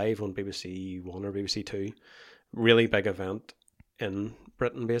remember it was live on BBC 1 or BBC 2. Really big event in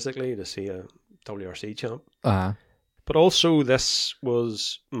Britain, basically, to see a WRC champ. Uh-huh. But also this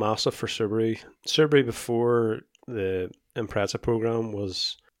was massive for Subaru. Subaru before the Impreza program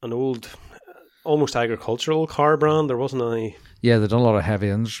was an old, almost agricultural car brand. There wasn't any... Yeah, they've done a lot of heavy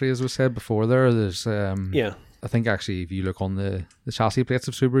industry, as we said before there. There's... Yeah. I think actually if you look on the chassis plates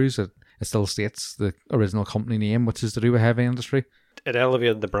of Subarus, it still states the original company name, which is to do with heavy industry. It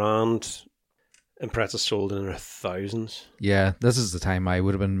elevated the brand. Impreza sold in their thousands. Yeah, this is the time I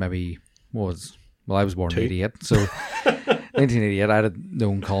would have been maybe, I was born in 2. 88, so 1988, I'd have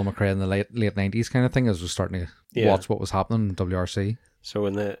known Colin McRae in the late 90s kind of thing, as I was starting to watch what was happening in WRC. So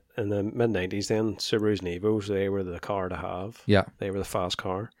in the mid-90s then, Subarus and Evos, they were the car to have. Yeah. They were the fast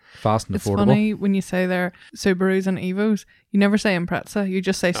car. Fast and It's affordable. funny when you say they're Subarus and Evos, you never say Impreza, you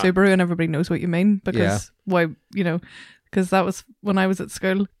just say Subaru and everybody knows what you mean, because why, because that was when I was at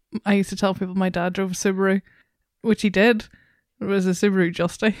school. I used to tell people my dad drove a Subaru, which he did. It was a Subaru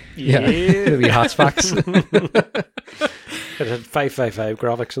Justy. Yeah, the wee hatchbacks. It had 555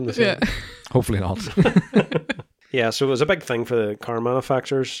 graphics on the side. Yeah. Hopefully not. Yeah, so it was a big thing for the car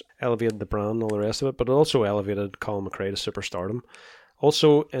manufacturers, elevated the brand and all the rest of it, but it also elevated Colin McRae to superstardom.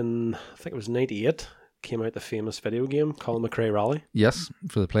 Also in, I think it was 98, came out the famous video game, Colin McRae Rally. Yes,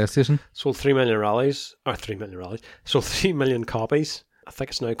 for the PlayStation. Sold 3 million rallies, sold 3 million copies. I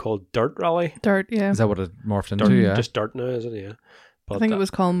think it's now called Dirt Rally. Dirt, yeah. Is that what it morphed into? Dirt, Yeah. just Dirt now, is it? Yeah. But I think it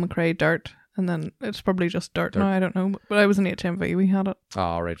was Colin McRae Dirt, and then it's probably just Dirt now, I don't know. But I was in HMV, we had it.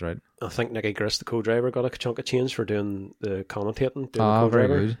 Oh, right. I think Nicky Grist, the co-driver, got a chunk of change for doing the commentating. Doing Ah, the very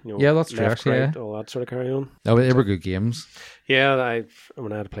co-driver, good. Yeah, that's true, left, actually, right, yeah. all that sort of carry on. No, they were good games. Yeah,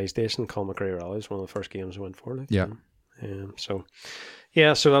 when I had a PlayStation, Colin McRae Rally was one of the first games I went for. Like, Yeah. So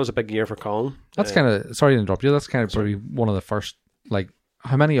that was a big year for Colin. That's kind of, sorry to interrupt you, that's kind of probably one of the first, like,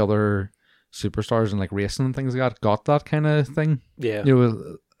 how many other superstars and like racing and things got that kind of thing? Yeah.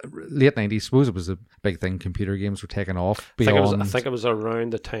 Late 90s, I suppose it was a big thing. Computer games were taking off. I think it was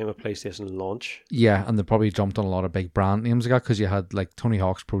around the time of PlayStation launch. Yeah, and they probably jumped on a lot of big brand names because you had like Tony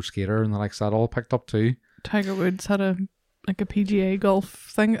Hawk's Pro Skater and the likes of that all picked up too. Tiger Woods had a PGA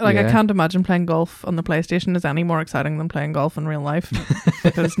golf thing. Like, Yeah. I can't imagine playing golf on the PlayStation is any more exciting than playing golf in real life,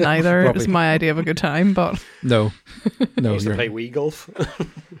 because neither Probably. is my idea of a good time. But No, I no, used to play Wii Golf.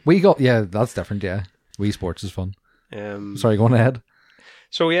 that's different. Yeah, Wii Sports is fun. Sorry, going ahead.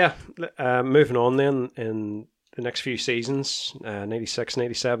 So yeah, moving on then in the next few seasons, 96,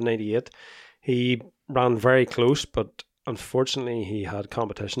 97, 98, he ran very close, but unfortunately he had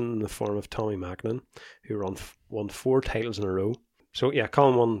competition in the form of Tommy Mackinnon, who won 4 titles in a row. So yeah,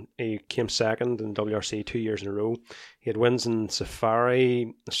 Colin won. He came second in WRC 2 years in a row. He had wins in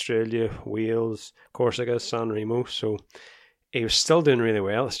Safari, Australia, Wales, Corsica, San Remo. So he was still doing really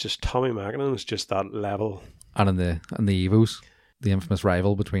well. It's just Tommy Mackinnon was just that level. And in the Evos, the infamous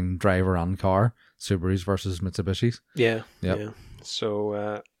rival between driver and car, Subarus versus Mitsubishis. Yeah. Yep. Yeah.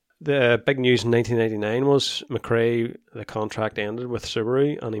 So the big news in 1999 was McRae, the contract ended with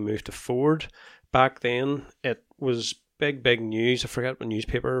Subaru and he moved to Ford. Back then, it was big news. I forget what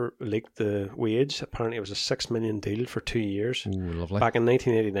newspaper leaked the wage. Apparently, it was a $6 million deal for 2 years. Ooh, lovely. Back in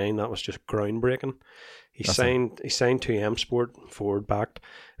 1989, that was just groundbreaking. He signed to M Sport, Ford backed.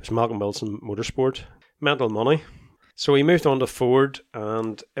 It was Malcolm Wilson Motorsport. Mental money. So he moved on to Ford,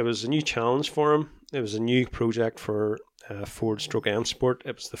 and it was a new challenge for him. It was a new project for Ford stroke M Sport.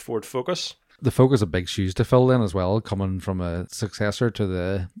 It was the Ford Focus. The Focus of big shoes to fill then as well, coming from a successor to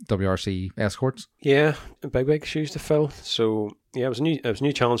the WRC Escorts. Yeah, big shoes to fill. So yeah, it was a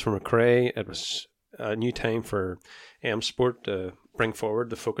new challenge for McRae. It was a new time for M Sport to bring forward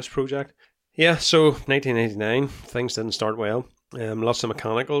the Focus project. Yeah, so 1989, things didn't start well. Lots of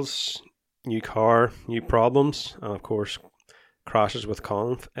mechanicals, new car, new problems, and of course crashes with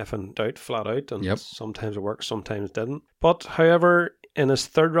Colin, if in doubt, flat out, and sometimes it worked, sometimes it didn't. But however, in his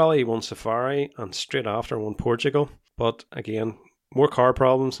third rally he won Safari and straight after won Portugal. But again, more car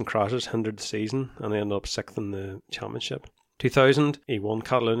problems and crashes hindered the season and he ended up 6th in the championship. 2000 he won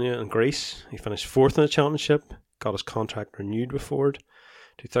Catalonia and Greece. He finished 4th in the championship, got his contract renewed with Ford.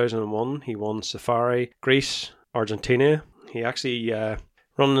 2001 he won Safari, Greece, Argentina. He actually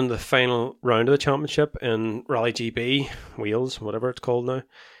running in the final round of the championship in Rally GB, Wales, whatever it's called now.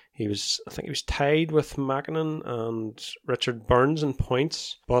 I think he was tied with Mackinnon and Richard Burns in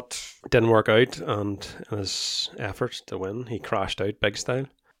points, but it didn't work out, and in his efforts to win, he crashed out big style.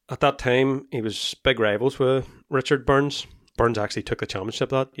 At that time, he was big rivals with Richard Burns. Burns actually took the championship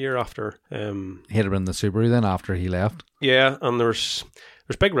that year after... He had been the Subaru then after he left. Yeah, and there's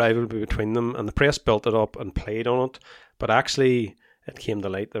big rivalry between them, and the press built it up and played on it, but actually... it came to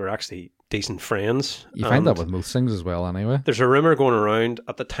light they were actually decent friends. You find that with most things as well anyway. There's a rumour going around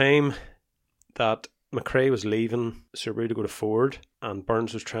at the time that McRae was leaving Subaru to go to Ford and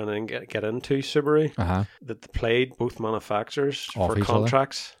Burns was trying to get into Subaru, that they played both manufacturers off for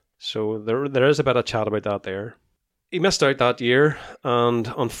contracts. So there is a bit of chat about that there. He missed out that year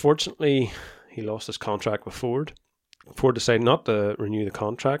and unfortunately he lost his contract with Ford. Ford decided not to renew the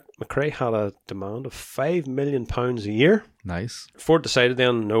contract. McRae had a demand of £5 million a year. Nice. Ford decided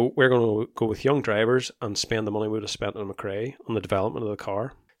then, no, we're going to go with young drivers and spend the money we would have spent on McRae on the development of the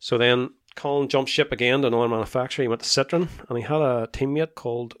car. So then Colin jumped ship again to another manufacturer. He went to Citroën, and he had a teammate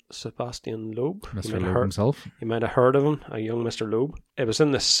called Sebastian Loeb. Mr. Loeb himself. You might have heard of him, a young Mr. Loeb. It was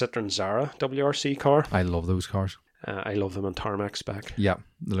in the Citroën Zara WRC car. I love those cars. I love them in tarmac spec. Yeah,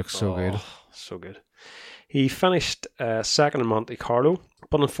 they look so good. So good. He finished second in Monte Carlo,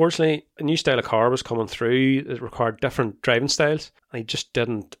 but unfortunately, a new style of car was coming through that required different driving styles, and he just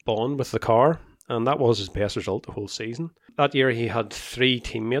didn't bond with the car, and that was his best result the whole season. That year, he had 3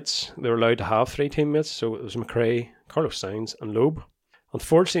 teammates. They were allowed to have 3 teammates, so it was McRae, Carlos Sainz, and Loeb.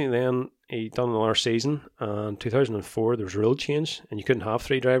 Unfortunately, then he done another season, and 2004 there was a rule change, and you couldn't have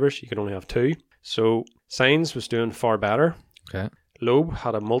 3 drivers; you could only have 2. So Sainz was doing far better. Okay. Loeb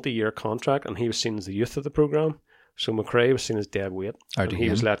had a multi-year contract, and he was seen as the youth of the program. So McRae was seen as dead weight, and he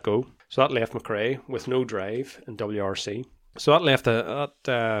was let go. So that left McRae with no drive in WRC. So that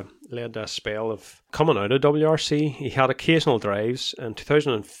led to a spell of coming out of WRC. He had occasional drives. In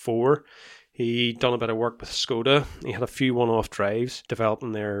 2004, he done a bit of work with Skoda. He had a few one-off drives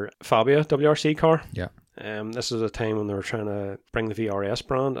developing their Fabia WRC car. Yeah. This is a time when they were trying to bring the VRS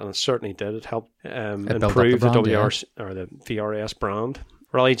brand, and it certainly did. It helped It improve built up the the brand, WRC or the VRS brand.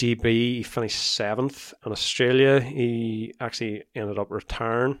 Rally GB, he finished 7th. In Australia, he actually ended up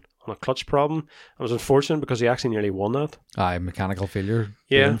retiring on a clutch problem. It was unfortunate because he actually nearly won that. Mechanical failure.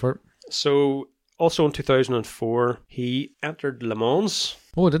 Yeah. For it. So, also in 2004, he entered Le Mans.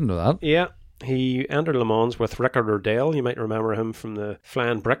 Oh, I didn't know that. Yeah. He entered Le Mans with Rickard Ordell. You might remember him from the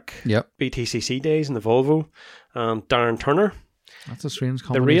Flying Brick BTCC days in the Volvo. And Darren Turner. That's a strange They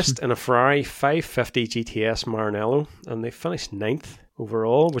combination. raced in a Ferrari 550 GTS Maranello, and they finished 9th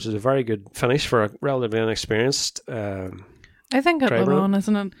overall, which is a very good finish for a relatively inexperienced I think at Le driver. Mans,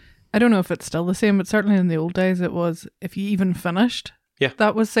 isn't it? I don't know if it's still the same, but certainly in the old days it was, if you even finished,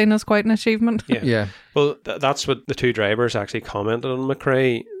 that was seen as quite an achievement. Yeah. Well, that's what the 2 drivers actually commented on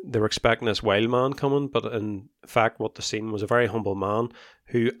McRae. They were expecting this wild man coming, but in fact what they seen was a very humble man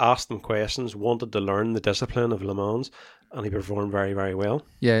who asked them questions, wanted to learn the discipline of Le Mans, and he performed very, very well.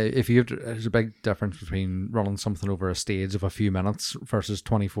 Yeah, there's a big difference between running something over a stage of a few minutes versus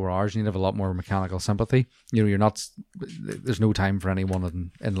 24 hours. You need to have a lot more mechanical sympathy. You know, there's no time for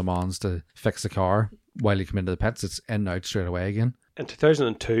anyone in Le Mans to fix the car while you come into the pits. It's in and out straight away again. In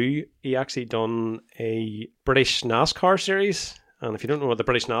 2002, he actually done a British NASCAR series. And if you don't know what the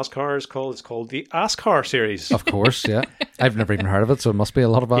British NASCAR is called, it's called the ASCAR series. Of course, yeah. I've never even heard of it, so it must be a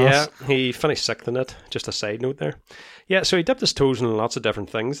lot of ass. Yeah, he finished 6th in it. Just a side note there. Yeah, so he dipped his toes in lots of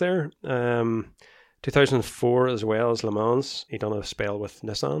different things there. 2004 as well as Le Mans, he done a spell with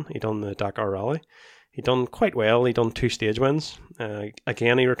Nissan. He done the Dakar Rally. He done quite well. He done 2 stage wins.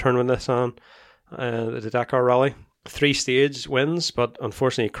 Again, he returned with Nissan, the Dakar Rally. 3 stage wins, but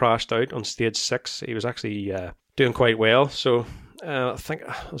unfortunately he crashed out on stage 6. He was actually doing quite well. So I think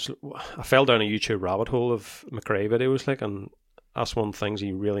I fell down a YouTube rabbit hole of McRae videos, and that's one of the things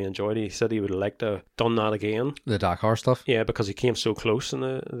he really enjoyed. He said he would like to have done that again. The Dakar stuff? Yeah, because he came so close with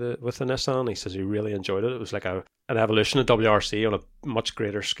the Nissan. He says he really enjoyed it. It was like an evolution of WRC on a much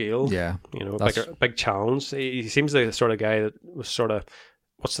greater scale. Yeah. You know, big challenge. He seems the sort of guy that was sort of,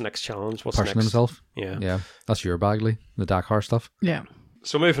 what's the next challenge? What's pushing the next? himself. Yeah. Yeah. That's your bag, Lee. The Dakar stuff. Yeah.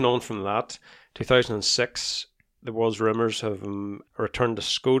 So moving on from that, 2006, there was rumours of him return to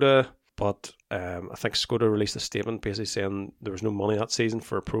Skoda, but I think Skoda released a statement basically saying there was no money that season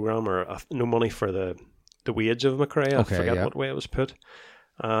for a programme, or no money for the wage of McRae. I forget what way it was put.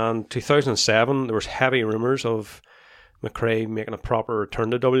 And 2007, there was heavy rumours of McRae making a proper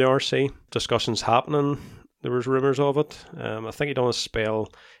return to WRC. Discussions happening. There was rumours of it. I think he done a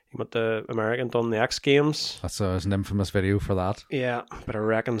spell. He went to America and done the X Games. That's an infamous video for that. Yeah, but I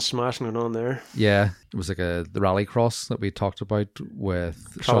reckon smashing it on there. Yeah, it was like the rally cross that we talked about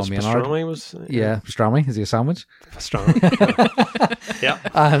with Sean Maynard. Pastrami was... Pastrami. Is he a sandwich? Pastrami. Yeah.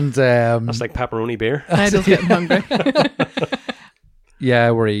 And that's like pepperoni beer. I just getting hungry. Yeah,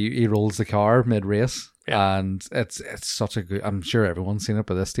 where he rolls the car mid-race. Yeah. And it's such a good, I'm sure everyone's seen it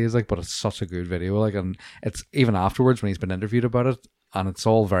by this stage, but it's such a good video, and it's even afterwards when he's been interviewed about it, and it's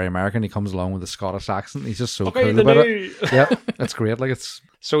all very American. He comes along with a Scottish accent. He's just so cool about it. Yeah, it's great.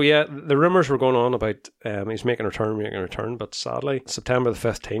 So yeah, the rumours were going on about he's making a return, but sadly, September the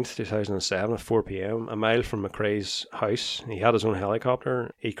 15th, 2007 at 4 p.m, a mile from McRae's house, he had his own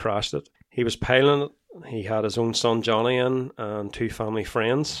helicopter. He crashed it. He was piloting it. He had his own son Johnny in and 2 family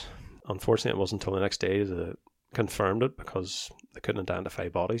friends. Unfortunately, it wasn't until the next day the confirmed it because they couldn't identify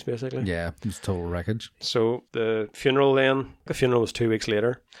bodies, basically. Yeah, it's total wreckage. So the funeral was 2 weeks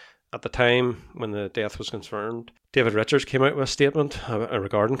later. At the time when the death was confirmed, David Richards came out with a statement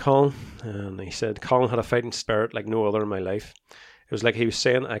regarding Colin, and he said, "Colin had a fighting spirit like no other in my life. It was like he was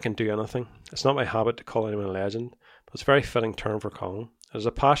saying, I can do anything. It's not my habit to call anyone a legend, but it's a very fitting term for Colin. It was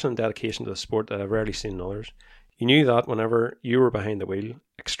a passion and dedication to the sport that I've rarely seen in others. You knew that whenever you were behind the wheel,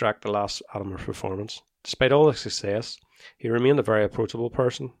 extract the last atom of performance. Despite all the success, he remained a very approachable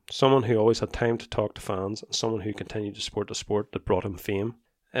person, someone who always had time to talk to fans, and someone who continued to support the sport that brought him fame."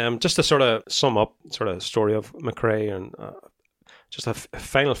 Just to sort of sum up sort of the story of McRae, and just a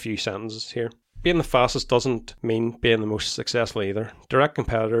final few sentences here. Being the fastest doesn't mean being the most successful either. Direct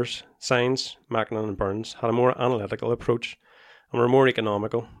competitors, Sainz, Mackinnon and Burns, had a more analytical approach and were more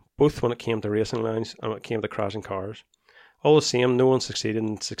economical, both when it came to racing lines and when it came to crashing cars. All the same, no one succeeded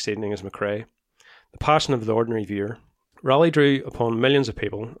in succeeding as McRae. The passion of the ordinary viewer. Raleigh drew upon millions of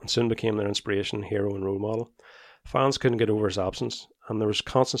people and soon became their inspiration, hero and role model. Fans couldn't get over his absence, and there was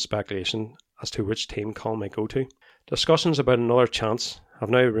constant speculation as to which team Colin might go to. Discussions about another chance have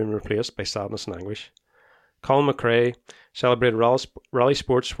now been replaced by sadness and anguish. Colin McRae celebrated rally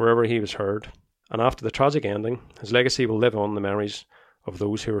sports wherever he was heard, and after the tragic ending, his legacy will live on in the memories of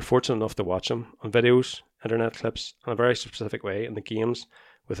those who were fortunate enough to watch him on videos, internet clips, and a very specific way in the games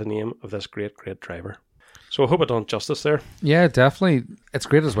with the name of this great driver. So I hope I done justice there. Yeah, definitely. It's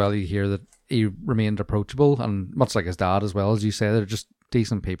great as well. You hear that he remained approachable, and much like his dad as well, as you say, they're just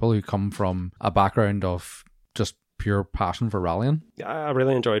decent people who come from a background of just pure passion for rallying. I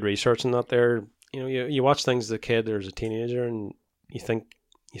really enjoyed researching that there. You know, you watch things as a kid or as a teenager and you think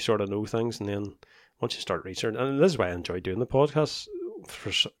you sort of know things, and then once you start researching, and this is why I enjoy doing the podcast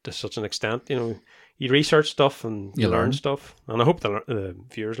to such an extent, you know, you research stuff and you learn stuff, and I hope the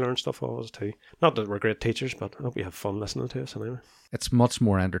viewers learn stuff of us too. Not that we're great teachers, but I hope you have fun listening to us anyway. It's much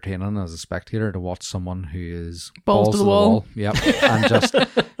more entertaining as a spectator to watch someone who is balls to the wall. Yep, and just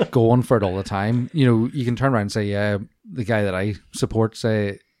going for it all the time. You know, you can turn around and say, yeah, the guy that I support,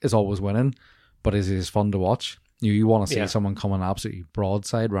 say, is always winning, but is it fun to watch? You want to see someone coming absolutely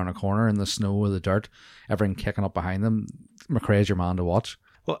broadside around a corner in the snow or the dirt, everything kicking up behind them. McRae's your man to watch.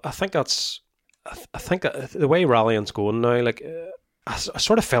 Well, I think the way rallying's going now, like I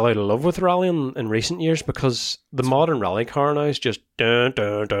sort of fell out of love with rallying in recent years because the modern rally car now is just dun,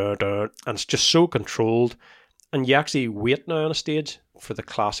 dun, dun, dun, and it's just so controlled, and you actually wait now on a stage for the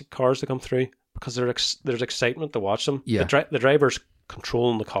classic cars to come through because there's excitement to watch them. Yeah. The driver's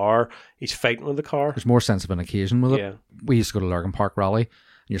controlling the car, he's fighting with the car. There's more sense of an occasion with it. Yeah. We used to go to Lurgan Park Rally, and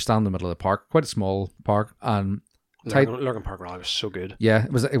you're standing in the middle of the park, quite a small park, and Lurgan Park Rally was so good. Yeah,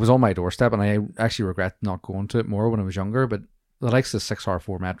 it was on my doorstep, and I actually regret not going to it more when I was younger, but the likes of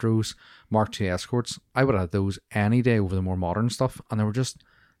 6R4 Metros, Mark II Escorts, I would have had those any day over the more modern stuff, and they were just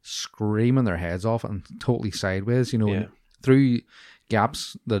screaming their heads off and totally sideways, you know, through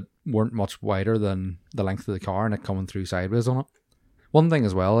gaps that weren't much wider than the length of the car, and it coming through sideways on it. One thing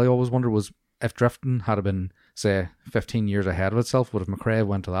as well I always wondered was if drifting had been, say, 15 years ahead of itself, would have McRae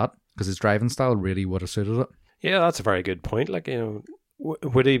went to that? Because his driving style really would have suited it. Yeah, that's a very good point. Like, you know,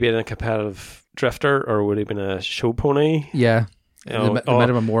 would he been a competitive drifter or would he been a show pony? Yeah. You know, there might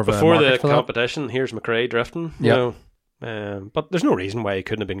have been more of before a the market for competition, here's McRae drifting. You know, but there's no reason why he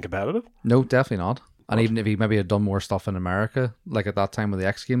couldn't have been competitive. No, definitely not. And even if he maybe had done more stuff in America, like at that time with the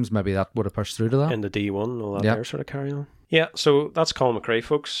X Games, maybe that would have pushed through to that. In the D1 and all that there sort of carry on. Yeah, so that's Colin McRae,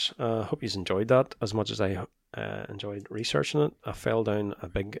 folks. Hope you've enjoyed that as much as I enjoyed researching it. I fell down a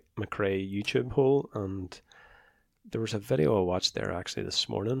big McRae YouTube hole, and there was a video I watched there actually this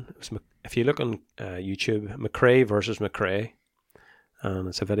morning. It was, if you look on YouTube, McRae versus McRae, and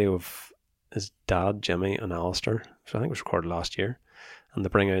it's a video of his dad, Jimmy, and Alistair, which I think was recorded last year, and they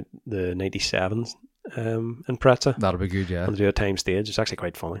bring out the 97s in Preza. That'll be good, yeah. And they do a time stage. It's actually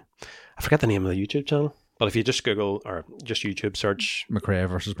quite funny. I forget the name of the YouTube channel, but if you just Google or just YouTube search McRae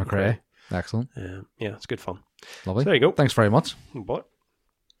versus McRae. Excellent. Yeah, it's good fun. Lovely. So there you go. Thanks very much. But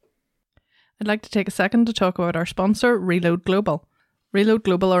I'd like to take a second to talk about our sponsor, Reload Global. Reload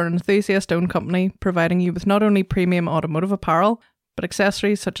Global are an enthusiast-owned company providing you with not only premium automotive apparel, but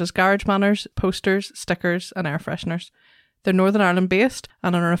accessories such as garage manners, posters, stickers and air fresheners. They're Northern Ireland based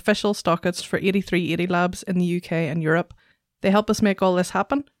and are an official stockist for 8380 Labs in the UK and Europe. They help us make all this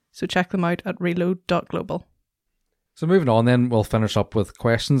happen, so check them out at reload.global. So moving on then, we'll finish up with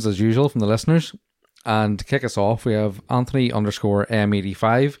questions as usual from the listeners. And to kick us off, we have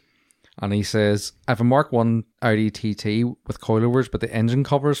Anthony_M85. And he says, I have a Mark 1 Audi TT with coilovers, but the engine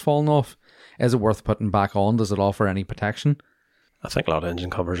cover has fallen off. Is it worth putting back on? Does it offer any protection? I think a lot of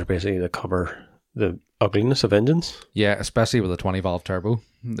engine covers are basically to cover the ugliness of engines. Yeah, especially with a 20 valve turbo.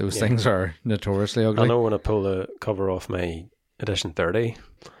 Those things are notoriously ugly. I know when I pull the cover off my Edition 30,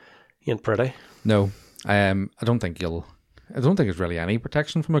 ain't pretty. No, I don't think there's really any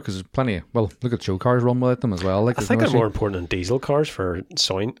protection from it because there's plenty of, well, look at show cars run with them as well. Like, I think they're more important than diesel cars for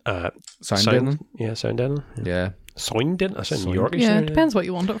sound deadening. Yeah, sound deadening. Yeah. Sound deadening? I said New Sound. York. Yeah, it depends what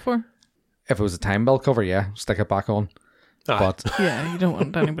you want it for. If it was a time belt cover, yeah, stick it back on. But Yeah, you don't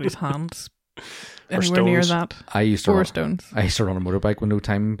want anybody's hands Or anywhere near stones. that. I used to Or run, stones. I used to run a motorbike with no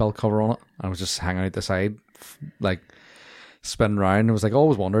time belt cover on it. I was just hanging out the side, like spinning around. I was like,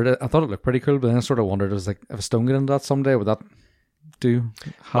 always wondered. I thought it looked pretty cool, but then I sort of wondered. I was like, if a stone get into that someday, would that do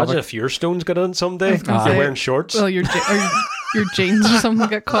havoc? Imagine if your stones got in someday. I was gonna You're say, wearing shorts. Well, your jeans or something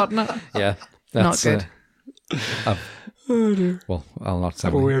get caught in it. Yeah, Not good. Well, I'll not say.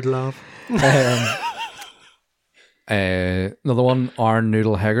 Have a weird laugh. Another one, Aaron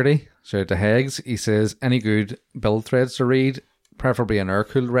Noodle Hegarty. Shout out to Hags. He says, any good build threads to read, preferably an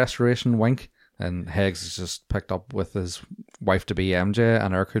air-cooled restoration, wink. And Hags has just picked up with his wife-to-be MJ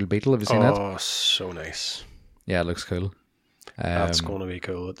an air-cooled Beetle. Have you seen it? Oh, so nice. Yeah, it looks cool. That's going to be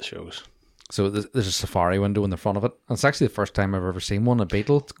cool at the shows. So there's a safari window in the front of it. And it's actually the first time I've ever seen one, a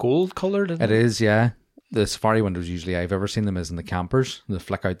Beetle. Gold coloured? It is, yeah. The safari windows usually I've ever seen them is in the campers. They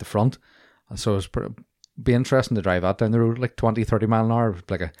flick out the front. So it's be interesting to drive that down the road like 20, 30 mile an hour with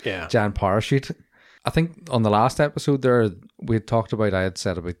like a giant parachute. I think on the last episode there, we had talked about, I had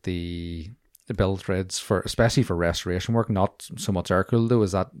said about the build threads for, especially for restoration work, not so much air cooled though,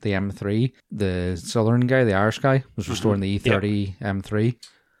 is that the M3, the southern guy, the Irish guy, was restoring the E30 M3.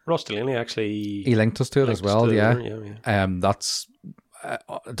 Ross Delaney actually... He linked us to it as well, to yeah. yeah. That's... I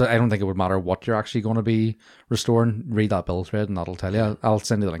don't think it would matter what you're actually going to be restoring. Read that build thread and that'll tell you. I'll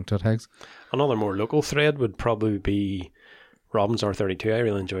send you the link to it, Higgs. Another more local thread would probably be Robin's R32. I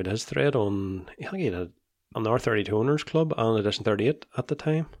really enjoyed his thread on... I think he had an R32 Owners Club and Edition 38 at the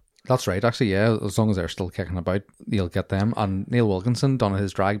time. That's right, actually, yeah. As long as they're still kicking about, you'll get them. And Neil Wilkinson done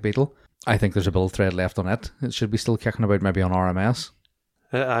his drag Beetle. I think there's a build thread left on it. It should be still kicking about, maybe on RMS.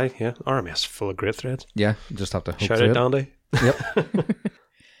 Yeah, RMS full of great threads. Yeah, just have to hook Shout through out, it. Dandy. Yep.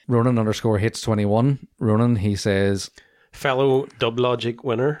 Ronan _hits21. Ronan, he says, Fellow Dub Logic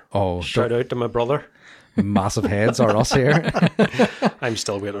winner. oh, Shout out to my brother. massive heads are us here. I'm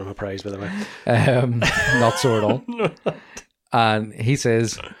still waiting on my prize, by the way. Not so at all. And he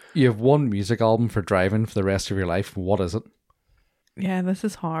says, you have one music album for driving for the rest of your life. What is it? Yeah, this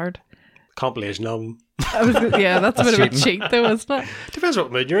is hard. Compilation album. That's a bit of a cheat though, isn't it? Depends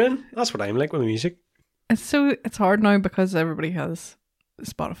what mood you're in. That's what I'm like with the music. It's hard now because everybody has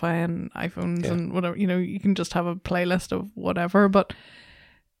Spotify and iPhones and whatever, you can just have a playlist of whatever, but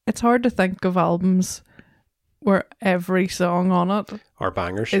it's hard to think of albums where every song on it Or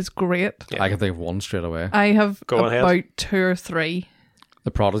bangers. is great. Yeah. I can think of one straight away. I have Go about ahead. 2 or 3. The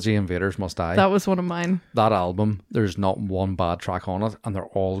Prodigy, Invaders Must Die. That was one of mine. That album, there's not one bad track on it, and they're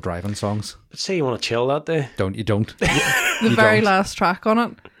all driving songs. But say you want to chill that day. Don't. The very don't. last track on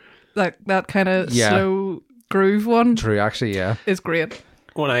it, that kind of Yeah. slow groove one, True, actually, yeah. is great.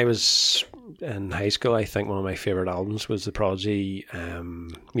 When I was in high school, I think one of my favourite albums was the Prodigy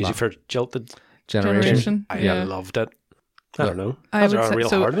Music for Jilted Generation. I Yeah. loved it. I don't know. I That's would a say real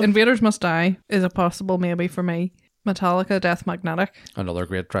so. hard one. Invaders Must Die is a possible maybe for me. Metallica, Death Magnetic, Another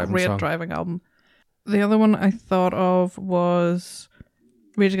great driving great song. driving album. The other one I thought of was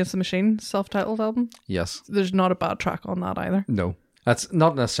Rage Against the Machine, self-titled album. Yes. There's not a bad track on that either. No. That's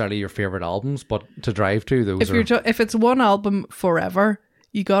not necessarily your favourite albums, but to drive to, those If it's one album forever,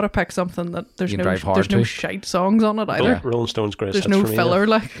 you got to pick something that there's You no can drive hard there's no to. shite songs on it either. Rolling Stones' greatest There's hits no for me. filler.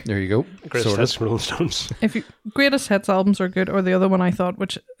 Like there you go. Greatest Sorted. hits, Rolling Stones. greatest hits albums are good, or the other one I thought,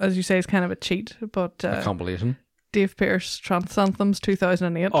 which as you say is kind of a cheat, but A compilation. Dave Pearce Trance Anthems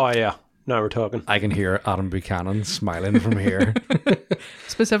 2008. Oh, yeah. Now we're talking. I can hear Adam Buchanan smiling from here.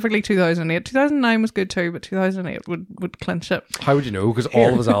 Specifically 2008. 2009 was good too, but 2008 would clinch it. How would you know? Because all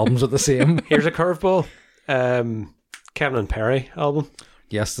of his albums are the same. Here's a curveball. Kevin and Perry album.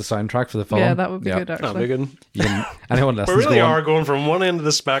 Yes, the soundtrack for the film. Yeah, that would be Yep. good That'll actually. be good. You can, anyone We listens really going, are going from one end of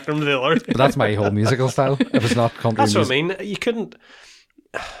the spectrum to the other. but that's my whole musical style. If it's not country That's what I music, mean. You couldn't...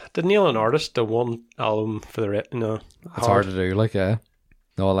 Did Neil an artist the one album for the... No. it's hard to do. Like, yeah.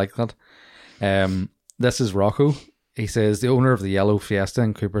 No, I like that. This is Rocco. He says the owner of the yellow Fiesta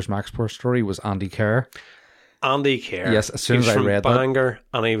in Cooper's Maxport story was Andy Kerr. Andy Kerr. Yes, as soon He was as I from read that. Bangor,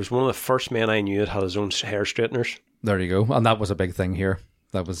 and he was one of the first men I knew that had his own hair straighteners. There you go. And that was a big thing here.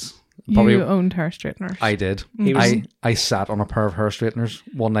 That was probably... You owned hair straighteners. I did. He was- I sat on a pair of hair straighteners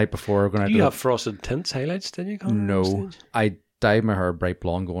one night before going out You to have frosted tints highlights, did you? Colin, on No, stage? I dyed my hair bright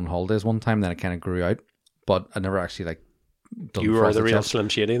blonde going on holidays one time, then it kind of grew out, but I never actually like done You were frosted the real tips. Slim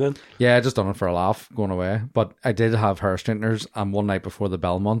Shady then? Yeah, I just done it for a laugh going away. But I did have hair straighteners, and one night before the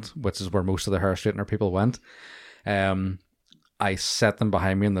Belmont, which is where most of the hair straightener people went, I set them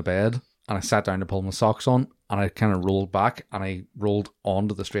behind me in the bed, and I sat down to pull my socks on, and I kind of rolled back, and I rolled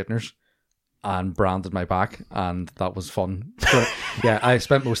onto the straighteners and branded my back, and that was fun. So, yeah, I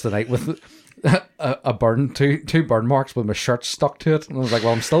spent most of the night with a burn, two burn marks with my shirt stuck to it, and I was like,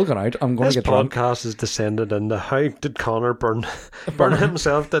 well, I'm still going out. I'm going This to get drunk. podcast has descended into how did Connor burn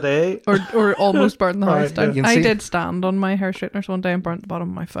himself today? Or almost burned the house Right, down. you can I see- did stand on my hair straighteners one day and burnt the bottom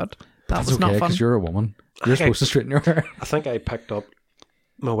of my foot. That That's was not okay, fun. because you're a woman. You're Okay. supposed to straighten your hair. I think I picked up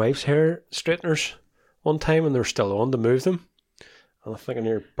my wife's hair straighteners one time and they were still on to move them. And I think I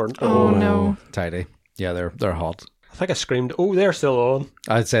near burnt them. Oh, no. Tidy. Yeah, they're hot. I think I screamed, "Oh, they're still on."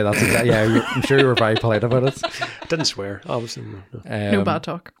 I'd say that's exactly. Yeah, I'm sure you were very polite about it. I didn't swear, obviously. No. No bad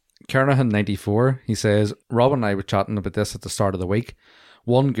talk. Kernahan94, he says, Rob and I were chatting about this at the start of the week.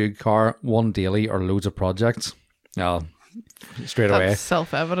 One good car, one daily, or loads of projects. Well, straight away, That's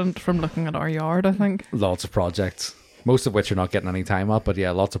self-evident from looking at our yard, I think. lots of projects. Most of which you're not getting any time at, but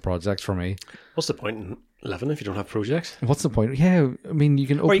yeah, lots of projects for me. What's the point in living if you don't have projects? What's the point? Yeah, I mean, you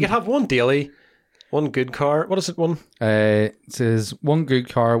can open... Or you could have one daily, one good car. What is it? One it says, one good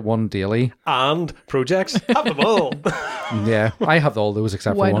car, one daily. and projects. Have them all. Yeah, I have all those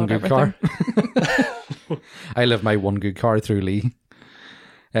except Why for one not good car. I live my one good car through Lee.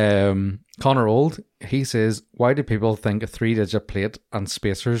 Connor Old, he says, why do people think a 3-digit plate and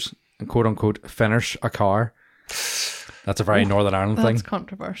spacers and quote unquote finish a car? That's a very Northern Ireland That's thing.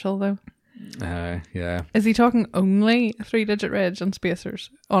 controversial, though. Yeah. Is he talking only 3-digit reg and spacers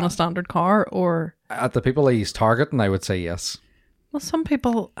on a standard car, or... At the people he's targeting, I would say yes. Well, some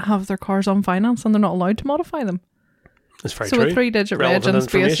people have their cars on finance and they're not allowed to modify them. It's very So true. a 3-digit reg Relevant and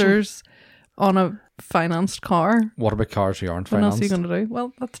information. spacers on a financed car, What about cars who aren't what else are you financed? going to do?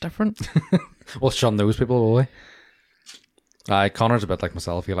 Well, that's different. We'll shun those people, will we? Connor's a bit like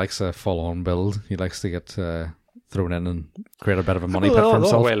myself. He likes a full-on build. He likes to get thrown in and create a bit of a money pit for The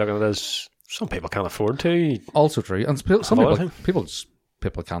himself. way looking at it is, some people can't afford to. Also true. And some Have all people, of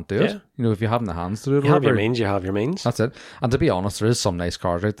people can't do it. Yeah. You know, if you have in the hands to do it, You have your whatever, means, you have your means. that's it. And to be honest, there is some nice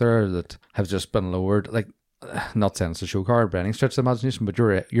cars out there that have just been lowered. Like, not saying it's a show car, by any stretch of the imagination, but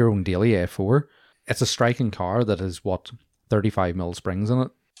your own daily A4, it's a striking car that has, 35mm springs in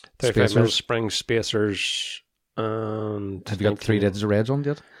it. 35 mil springs, spacers, and... Have you got 3 digits of reg on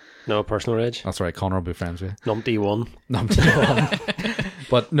yet? No, personal reg. That's right, Connor will be friends with you. Numpty one.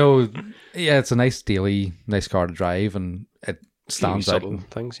 But no, yeah, it's a nice daily, nice car to drive, and it stands out. Subtle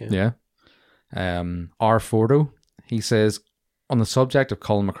things, yeah. Yeah. R Fordo, he says, on the subject of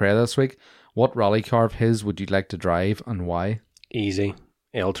Colin McRae this week, what rally car of his would you like to drive and why? Easy.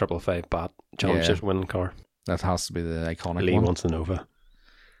 L555 bat. Championship winning car. That has to be the iconic Lee one. wants the Nova.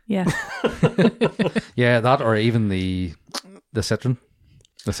 Yeah. Yeah, that or even the Citroen.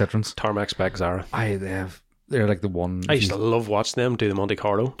 The Citroens. Tarmac spec Zara. They're like the one I used to love watching them do the Monte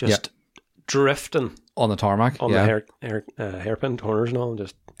Carlo. Just drifting on the tarmac. on Yeah. the hairpin corners and all.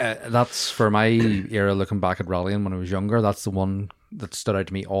 Just That's for my era looking back at rallying when I was younger. That's the one that stood out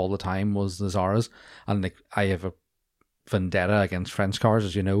to me all the time was the Zaras. And like, I have a vendetta against French cars,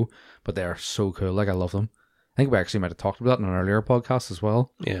 as you know, but they're so cool. Like, I love them. I think we actually might have talked about that in an earlier podcast as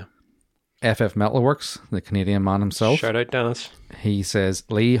well. yeah. FF Metalworks, the Canadian man himself, Shout out, Dennis. he says,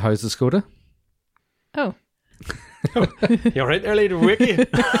 Lee, how's the Skoda? Oh. You all right there, Lee? Wiki.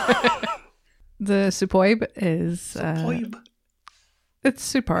 The Superb is... it's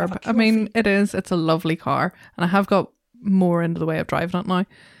superb. I mean, it is. It's a lovely car. And I have got more into the way of driving it now.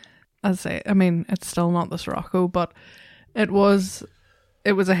 As I say, I mean, it's still not the Scirocco, but it was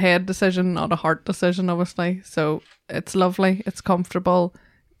a head decision, not a heart decision, obviously. So it's lovely. It's comfortable.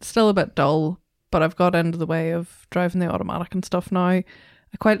 It's still a bit dull, but I've got into the way of driving the automatic and stuff now.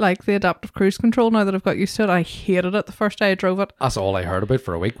 I quite like the adaptive cruise control now that I've got used to it. I hated it the first day I drove it. That's all I heard about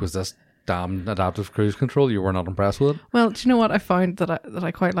for a week was this damn adaptive cruise control. You were not impressed with it? Well, do you know what I found that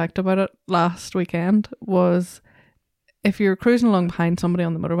I quite liked about it last weekend was if you're cruising along behind somebody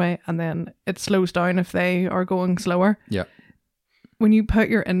on the motorway and then it slows down if they are going slower. Yeah. When you put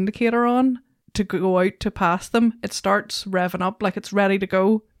your indicator on to go out to pass them, it starts revving up like it's ready to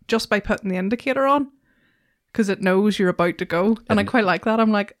go just by putting the indicator on because it knows you're about to go. And I quite like that.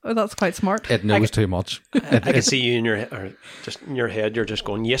 I'm like, oh, that's quite smart. It knows too much. I can see you in your or just in your head. You're just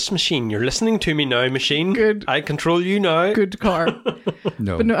going, "Yes, machine. You're listening to me now, machine. Good. I control you now." Good car.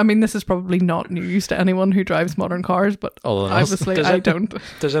 No. But no, I mean, this is probably not news to anyone who drives modern cars, but Other than us. obviously Does I it? don't.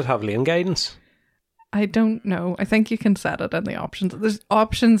 Does it have lane guidance? I don't know. I think you can set it in the options. There's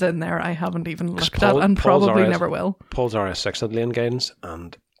options in there I haven't even looked at and Paul's probably RS never will. Paul's RS6 had lane guidance,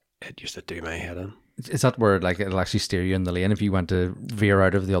 and it used to do my head in. Is that where like it'll actually steer you in the lane if you went to veer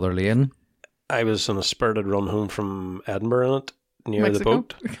out of the other lane? I was on a spirited run home from Edinburgh in it, near Mexico?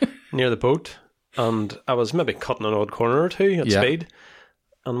 the boat, and I was maybe cutting an odd corner or two at speed.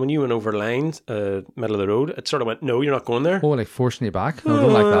 And when you went over lines, middle of the road, it sort of went, no, you're not going there. Oh, like forcing you back? No, I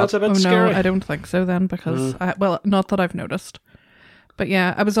don't like that. That's a bit Oh scary. no, I don't think so then because, well, not that I've noticed. But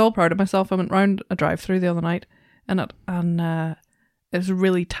yeah, I was all proud of myself. I went round a drive-through the other night and it was a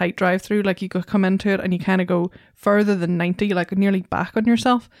really tight drive-through. Like you could come into it and you kind of go further than 90, like nearly back on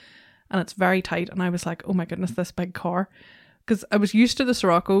yourself. And it's very tight. And I was like, oh my goodness, this big car. Because I was used to the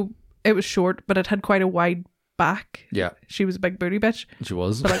Sirocco. It was short, but it had quite a wide back. Yeah. She was a big booty bitch. She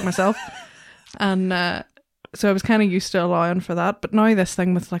was. But like myself. And so I was kind of used to allowing for that. But now this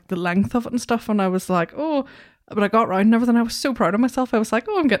thing with like the length of it and stuff, and I was like, oh, but I got round and everything. I was so proud of myself. I was like,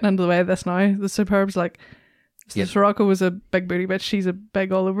 oh, I'm getting into the way of this now. The Superb's like, the Sirocco was a big booty bitch. She's a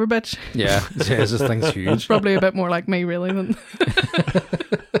big all over bitch. Yeah, this thing's huge. Probably a bit more like me, really. Than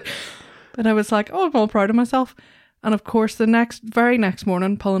But I was like, oh, I'm all proud of myself. And of course, the very next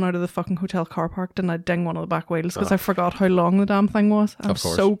morning, pulling out of the fucking hotel car park, didn't I ding one of the back wheels because I forgot how long the damn thing was. I'm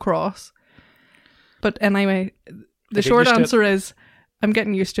so cross. But anyway, the short answer is I'm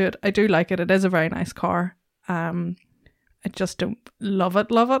getting used to it. I do like it. It is a very nice car. I just don't love it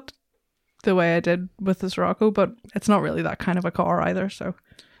the way I did with the Sirocco, but it's not really that kind of a car either. So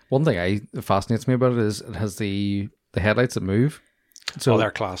one thing that fascinates me about it is it has the headlights that move. So they're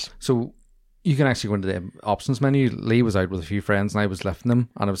class. So you can actually go into the options menu. Lee was out with a few friends and I was lifting them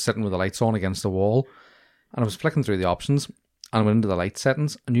and I was sitting with the lights on against the wall and I was flicking through the options and I went into the light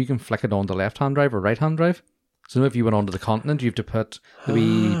settings and you can flick it on the left-hand drive or right-hand drive. So if you went onto the Continent, you have to put the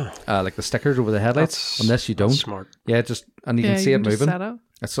wee, like the stickers over the headlights. Unless you don't. That's smart. Yeah, and you can see it moving. Set up.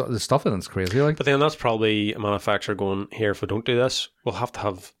 It's the stuff in it's crazy. Like. But then that's probably a manufacturer going, here, if we don't do this, we'll have to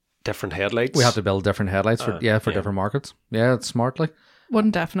have different headlights. We have to build different headlights for different markets. Yeah, it's smart. Like. One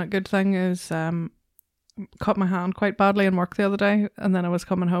definite good thing is cut my hand quite badly in work the other day, and then I was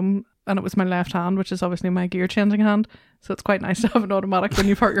coming home and it was my left hand, which is obviously my gear changing hand, so it's quite nice to have an automatic when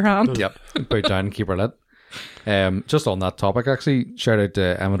you've hurt your hand. Yep, boot down and keep her lit. Just on that topic, actually, shout out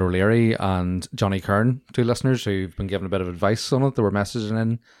to Emmett O'Leary and Johnny Kern, two listeners who've been giving a bit of advice on it. They were messaging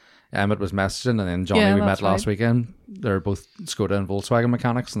in. Emmett was messaging, and then Johnny we met last weekend. They're both Skoda and Volkswagen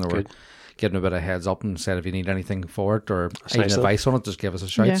mechanics, and they were giving a bit of heads up and said if you need anything for it or any advice on it, just give us a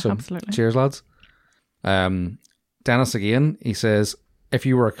shout. Yeah, so absolutely. Cheers, lads. Dennis again, he says, if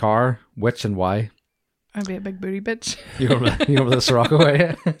you were a car, which and why? I'd be a big booty bitch. You over the Sirocco, are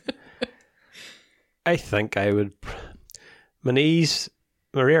you? I think I would. My knees,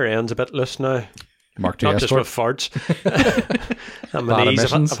 my rear end's a bit loose now. Mark II Not Escort. just with farts. And my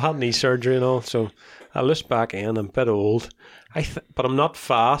knees, I've had knee surgery and all, so a loose back end. I'm a bit old. But I'm not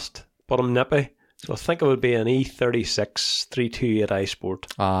fast, but I'm nippy. So I think it would be an E36 328i Sport.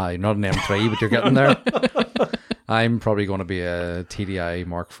 You're not an M3, but you're getting there. I'm probably going to be a TDI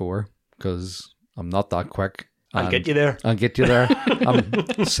Mark IV because I'm not that quick. I'll get you there.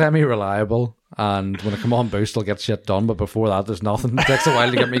 I'm semi-reliable, and when I come on boost, I'll get shit done. But before that, there's nothing. It takes a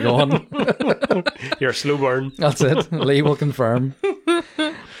while to get me going. You're a slow burn. That's it. Lee will confirm.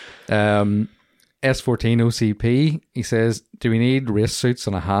 S14 OCP, he says, do we need race suits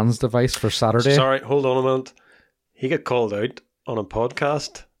and a hands device for Saturday? Sorry, hold on a minute. He got called out on a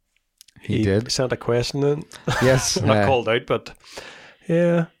podcast. He did. Sent a question in. Yes. Not called out, but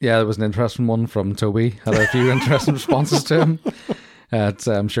yeah. Yeah, there was an interesting one from Toby. Had a few interesting responses to him.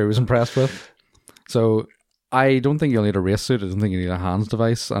 I'm sure he was impressed with. So I don't think you'll need a race suit. I don't think you need a hands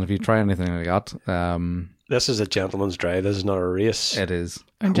device. And if you try anything like that... this is a gentleman's drive. This is not a race. It is.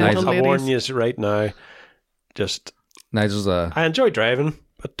 And I warn you right now. I enjoy driving,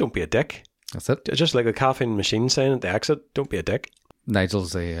 but don't be a dick. That's it. Just like the caffeine machine sign at the exit, don't be a dick.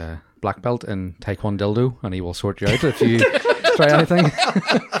 Nigel's a black belt in Taekwondo, and he will sort you out if you try anything.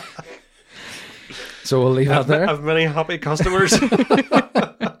 So we'll leave that there. I have many happy customers.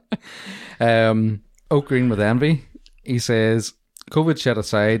 Oak Green with Envy, he says, COVID shit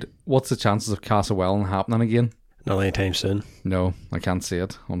aside, what's the chances of Castlewellan happening again? Not anytime soon. No, I can't see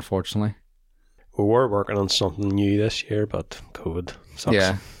it, unfortunately. We were working on something new this year, but COVID sucks.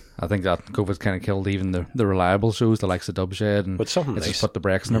 Yeah, I think that COVID's kind of killed even the reliable shows, the likes of Dubshed, and it's nice. Just put the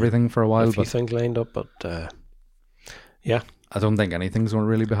brakes and everything for a while. A few things lined up, but yeah. I don't think anything's going to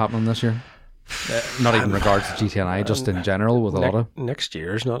really be happening this year. Not even in regards to GTNI, just in general with a lot of... Next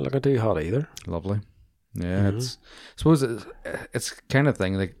year's not looking too hot either. Lovely. Yeah, I suppose it's kind of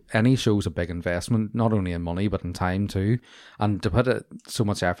thing, like any show's a big investment, not only in money but in time too, and to put so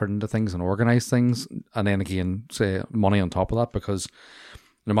much effort into things and organise things, and then again say money on top of that, because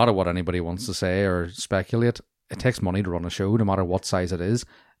no matter what anybody wants to say or speculate, it takes money to run a show, no matter what size it is.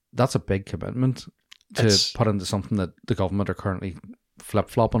 That's a big commitment to put into something that the government are currently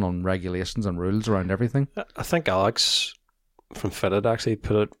flip-flopping on regulations and rules around everything. I think Alex from Fitted actually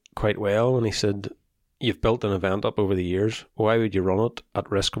put it quite well when he said, you've built an event up over the years. Why would you run it at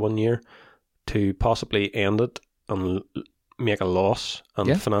risk one year to possibly end it and make a loss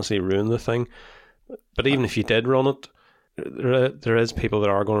and financially ruin the thing? But even if you did run it, there is people that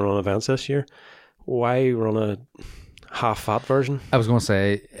are going to run events this year. Why run a half-fat version? I was going to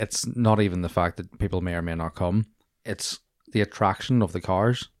say, it's not even the fact that people may or may not come. It's the attraction of the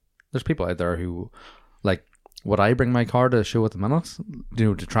cars. There's people out there who, like, would I bring my car to a show at the minute?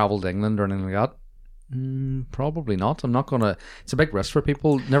 To travel to England or anything like that? Probably not. I'm not going to. It's a big risk for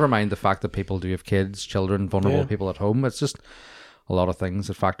people. Never mind the fact that people do have kids, children, vulnerable people at home. It's just a lot of things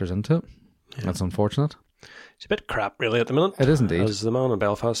that factors into it. Yeah. That's unfortunate. It's a bit crap, really, at the minute. It is indeed. As the man in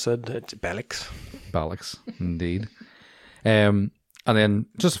Belfast said, it's Bellix. Bellix, indeed. And then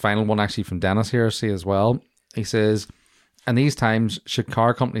just a final one actually from Dennis here, see as well. He says, in these times, should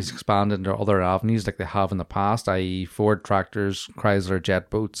car companies expand into other avenues like they have in the past, i.e. Ford tractors, Chrysler jet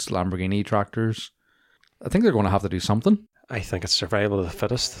boats, Lamborghini tractors? I think they're going to have to do something. I think it's survival of the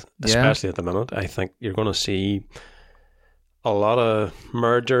fittest, especially at the minute. I think you're going to see a lot of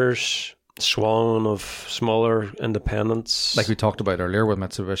mergers, swallowing of smaller independents. Like we talked about earlier with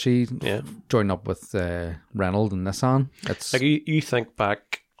Mitsubishi, joining up with Renault and Nissan. It's like you think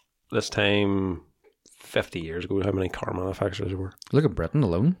back this time 50 years ago, how many car manufacturers there were? Look at Britain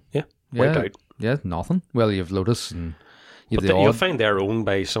alone. Yeah, wiped out. Yeah, nothing. Well, you have Lotus and... You'll find they're owned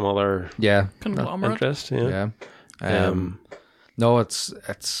by some other conglomerate interest. No, it's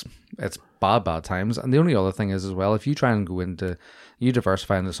bad times. And the only other thing is as well, if you try and you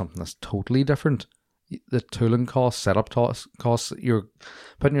diversify into something that's totally different, the tooling costs, setup costs, you're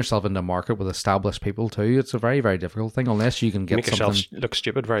putting yourself into a market with established people too. It's a very, very difficult thing unless you can get yourself look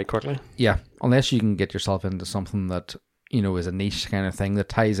stupid very quickly. Yeah, unless you can get yourself into something that is a niche kind of thing that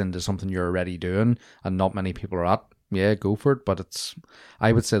ties into something you're already doing and not many people are at. Yeah, go for it. But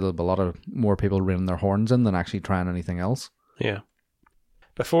I would say there'll be a lot of more people reining their horns in than actually trying anything else. Yeah.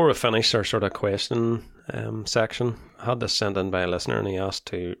 Before we finish our sort of question section, I had this sent in by a listener and he asked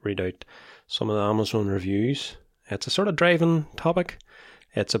to read out some of the Amazon reviews. It's a sort of driving topic.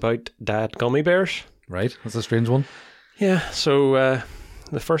 It's about diet gummy bears. Right, that's a strange one. Yeah, so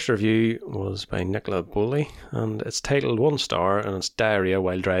the first review was by Nicola Bowley and it's titled 1 star and it's diarrhea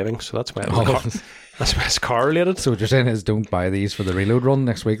while driving. So that's why it's car related. So what you're saying is don't buy these for the reload run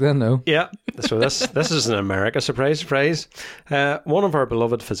next week then, no? Yeah. So this is an America surprise. One of our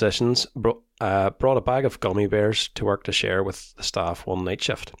beloved physicians brought a bag of gummy bears to work to share with the staff one night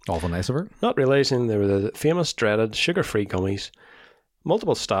shift. Awful nice of her. Not realising they were the famous dreaded sugar-free gummies.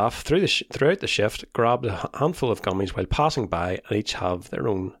 Multiple staff throughout the shift grabbed a handful of gummies while passing by and each have their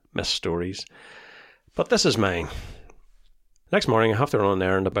own missed stories. But this is mine. Next morning, I have to run an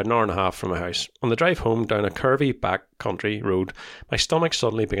errand about an hour and a half from my house. On the drive home down a curvy back country road, my stomach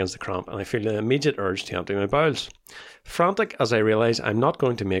suddenly begins to cramp and I feel an immediate urge to empty my bowels. Frantic as I realise I'm not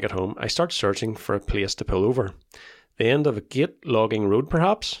going to make it home, I start searching for a place to pull over. The end of a gate logging road,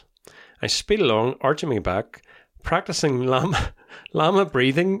 perhaps? I speed along, arching my back, practising llama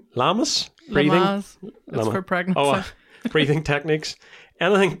breathing. Llamas? Breathing? Lamas. It's for pregnancy. Breathing techniques.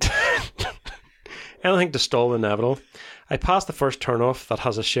 Anything to stall the inevitable. I pass the first turnoff that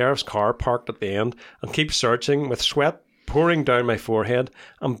has a sheriff's car parked at the end and keep searching with sweat pouring down my forehead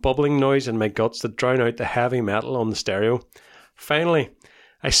and bubbling noise in my guts to drown out the heavy metal on the stereo. Finally,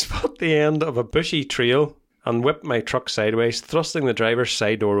 I spot the end of a bushy trail and whip my truck sideways, thrusting the driver's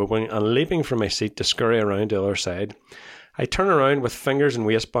side door open and leaping from my seat to scurry around the other side. I turn around with fingers in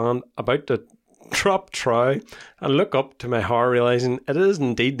waistband, about to drop trow, and look up to my horror, realising it is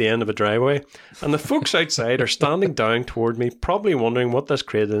indeed the end of a driveway, and the folks outside are standing down toward me, probably wondering what this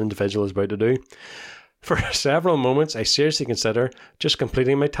crazy individual is about to do. For several moments, I seriously consider just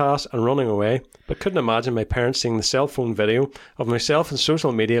completing my task and running away, but couldn't imagine my parents seeing the cell phone video of myself on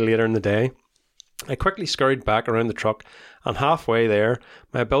social media later in the day. I quickly scurried back around the truck, and halfway there,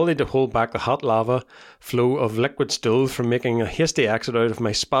 my ability to hold back the hot lava flow of liquid stool from making a hasty exit out of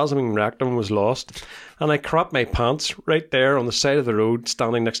my spasming rectum was lost, and I crapped my pants right there on the side of the road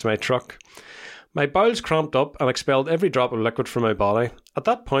standing next to my truck. My bowels cramped up and expelled every drop of liquid from my body. At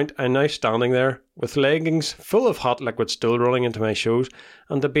that point, I'm now standing there, with leggings full of hot liquid still rolling into my shoes,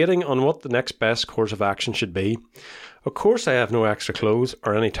 and debating on what the next best course of action should be. Of course, I have no extra clothes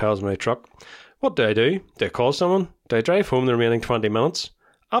or any towels in my truck. What do? Do I call someone? Do I drive home the remaining 20 minutes?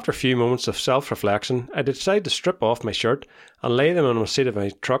 After a few moments of self-reflection, I decide to strip off my shirt and lay them on the seat of my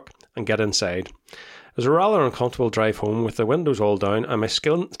truck and get inside. It was a rather uncomfortable drive home with the windows all down and my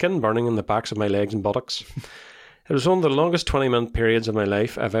skin burning in the backs of my legs and buttocks. It was one of the longest 20-minute periods of my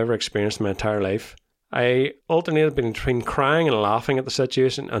life I've ever experienced in my entire life. I alternated between crying and laughing at the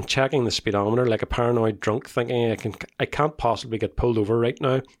situation and checking the speedometer like a paranoid drunk, thinking I can't possibly get pulled over right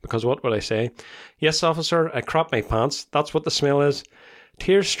now, because what would I say? Yes, officer, I crapped my pants. That's what the smell is.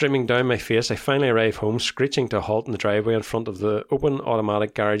 Tears streaming down my face, I finally arrive home, screeching to a halt in the driveway in front of the open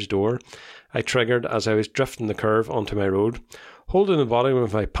automatic garage door I triggered as I was drifting the curve onto my road. Holding the bottom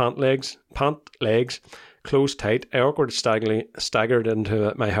of my pant legs closed tight, I awkwardly staggered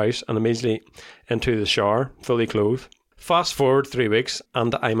into my house and immediately into the shower, fully clothed. Fast forward 3 weeks,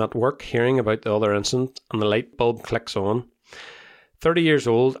 and I'm at work hearing about the other incident, and the light bulb clicks on. 30 years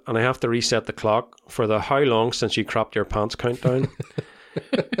old, and I have to reset the clock for the how long since you crapped your pants countdown.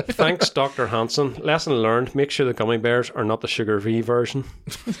 Thanks, Dr. Hansen. Lesson learned, make sure the gummy bears are not the sugar-free version.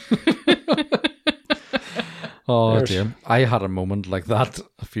 Oh dear! I had a moment like that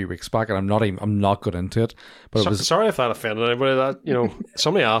a few weeks back, and I'm not good into it. But it was sorry if that offended anybody. That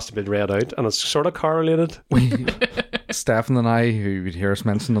somebody asked to be read out, and it's sort of correlated. Stefan and I, who you'd hear us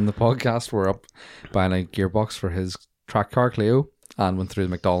mention on the podcast, were up buying a gearbox for his track car Clio, and went through the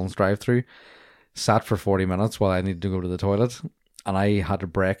McDonald's drive-through. Sat for 40 minutes while I needed to go to the toilet, and I had to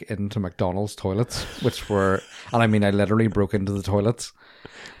break into McDonald's toilets, and I literally broke into the toilets.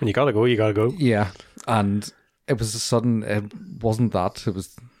 When you gotta go, you gotta go. Yeah, and it was a sudden. It wasn't that. It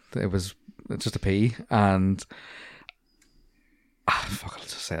was just a pee, and fuck, I'll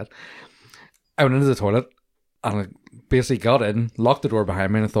just say it. I went into the toilet, and I basically got in, locked the door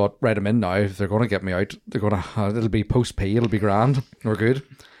behind me, and I thought, right, I'm in now. If they're going to get me out, it'll be post pee. It'll be grand. We're good.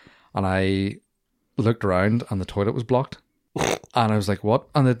 And I looked around, and the toilet was blocked. And I was like, what?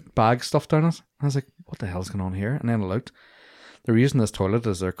 And the bag stuffed down it. I was like, what the hell's going on here? And then I looked. They're using this toilet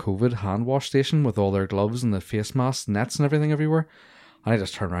as their COVID hand wash station with all their gloves and the face masks, nets and everything everywhere. And I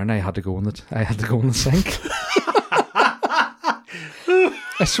just turned around. I had to go in the sink.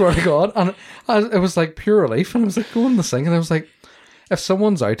 I swear to God. And it was like pure relief. And I was like, go in the sink. And I was like, if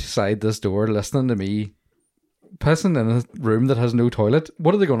someone's outside this door listening to me pissing in a room that has no toilet,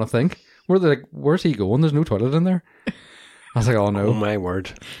 what are they going to think? Where's he going? There's no toilet in there. I was like, oh no. Oh my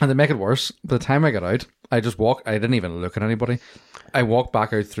word. And to make it worse, by the time I got out, I didn't even look at anybody. I walked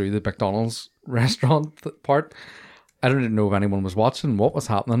back out through the McDonald's restaurant part. I didn't even know if anyone was watching, what was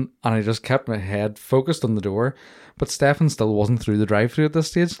happening, and I just kept my head focused on the door. But Stefan still wasn't through the drive-thru at this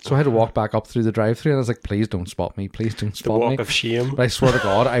stage, so I had to walk back up through the drive-thru, and I was like, please don't spot me, please don't spot me. The walk of shame. But I swear to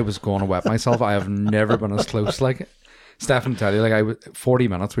God, I was going to wet myself. I have never been as close. Like, Stefan tell you, 40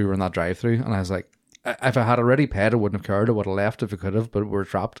 minutes we were in that drive-thru, and I was like, if I had already paid, I wouldn't have cared. I would have left if I could have, but we were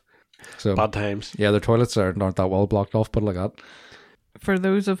trapped. So bad times. Yeah, their toilets aren't that well blocked off, but like that. For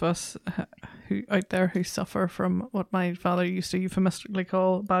those of us who out there who suffer from what my father used to euphemistically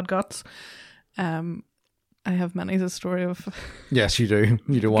call bad guts, I have many's a story of yes, you do.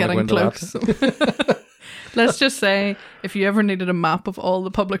 You don't want to go into close. That. Let's just say, if you ever needed a map of all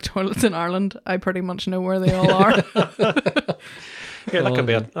the public toilets in Ireland, I pretty much know where they all are. Yeah, that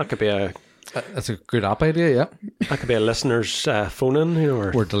could be a. That's a good app idea, yeah. That could be a listener's phone in.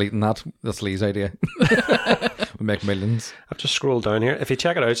 Or we're deleting that. That's Lee's idea. We make millions. I've just scrolled down here. If you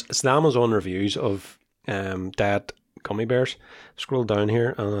check it out, it's the Amazon reviews of dead gummy bears. Scroll down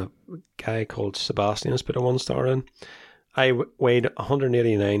here, and a guy called Sebastian has put a 1-star in. I weighed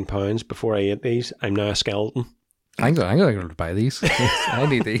 189 pounds before I ate these. I'm now a skeleton. I'm going to buy these. I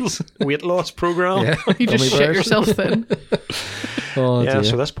need these. Weight loss program. Yeah, you just shit yourself thin. Oh, yeah, dear.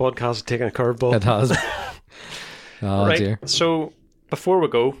 So this podcast has taken a curveball. It has. Oh, right, dear. So before we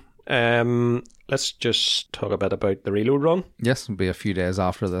go, let's just talk a bit about the Reload Run. Yes, it'll be a few days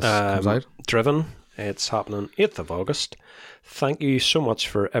after this comes out. Driven. It's happening 8th of August. Thank you so much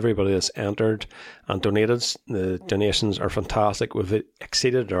for everybody that's entered and donated. The donations are fantastic. We've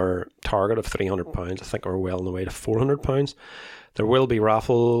exceeded our target of £300. I think we're well on the way to £400. There will be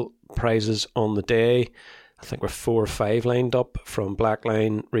raffle prizes on the day. I think we're 4 or 5 lined up from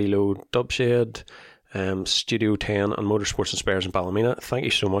Blackline, Reload, Dubshade, Studio 10 and Motorsports and Spares in Ballymena. Thank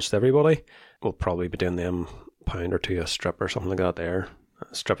you so much to everybody. We'll probably be doing them £1 or £2 a strip or something like that there.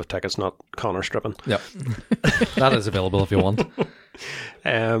 A strip of tickets, not Connor stripping. Yep. That is available if you want. For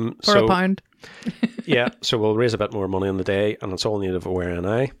 £1. Yeah, so we'll raise a bit more money on the day, and it's all native aware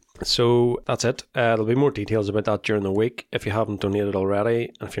NI. So that's it. There'll be more details about that during the week. If you haven't donated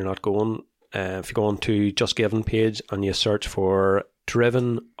already, and if you're not going, if you go on to Just Giving page and you search for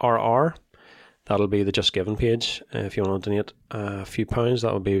Driven RR, that'll be the Just Giving page. If you want to donate a few pounds,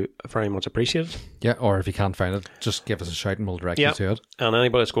 that would be very much appreciated. Yeah, or if you can't find it, just give us a shout and we'll direct you to it. And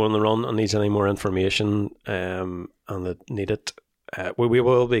anybody that's going on the run and needs any more information and that need it, we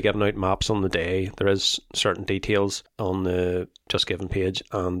will be giving out maps on the day. There is certain details on the Just Giving page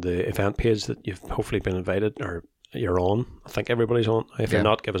and the event page that you've hopefully been invited or you're on. I think everybody's on. If you're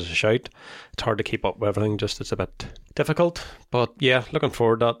not, give us a shout. It's hard to keep up with everything, just it's a bit difficult. But yeah, looking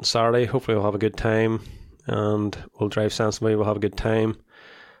forward to that on Saturday. Hopefully we'll have a good time and we'll drive sensibly. We'll have a good time.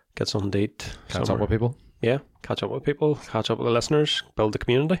 Get something to eat. Catch up with people. Yeah, catch up with people. Catch up with the listeners. Build the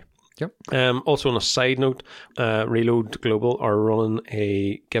community. Yep. Also on a side note, Reload Global are running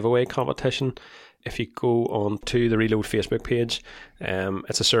a giveaway competition. If you go on to the Reload Facebook page,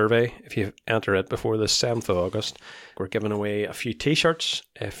 it's a survey. If you enter it before the 7th of August, we're giving away a few t-shirts.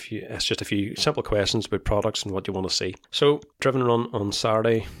 It's just a few simple questions about products and what you want to see. So, Driven Run on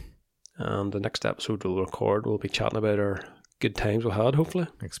Saturday, and the next episode we'll record, we'll be chatting about our good times we had, hopefully.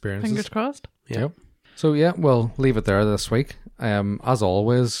 Experiences. Fingers crossed. Yeah. Yep. So yeah, we'll leave it there this week. As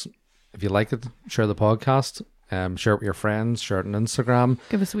always, if you like it, share the podcast. Share it with your friends, share it on Instagram.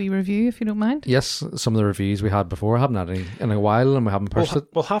 Give us a wee review if you don't mind. Yes, some of the reviews we had before, I haven't had any in a while and we haven't pushed it.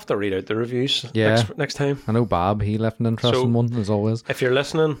 We'll have to read out the reviews next time. I know Bob, he left an interesting one as always. If you're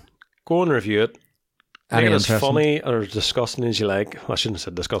listening, go and review it. Make it as funny or disgusting as you like. Well, I shouldn't have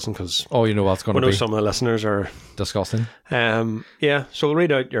said disgusting because you know what's going to be. We know some of the listeners are disgusting. Yeah, so we'll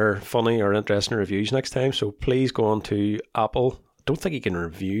read out your funny or interesting reviews next time. So please go on to Apple. Don't think you can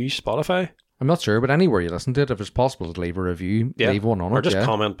review Spotify. I'm not sure, but anywhere you listen to it, if it's possible to leave a review, leave one on it. Or just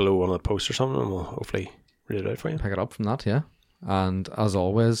comment below one of the posts or something and we'll hopefully read it out for you. Pick it up from that, yeah. And as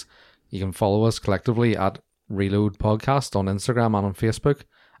always, you can follow us collectively at Reload Podcast on Instagram and on Facebook.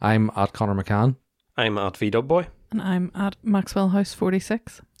 I'm at Connor McCann. I'm at VDubBoy. And I'm at Maxwell House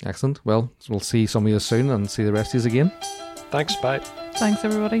 46. Excellent. Well, we'll see some of you soon and see the rest of you again. Thanks, bye. Thanks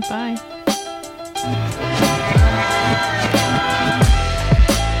everybody, bye.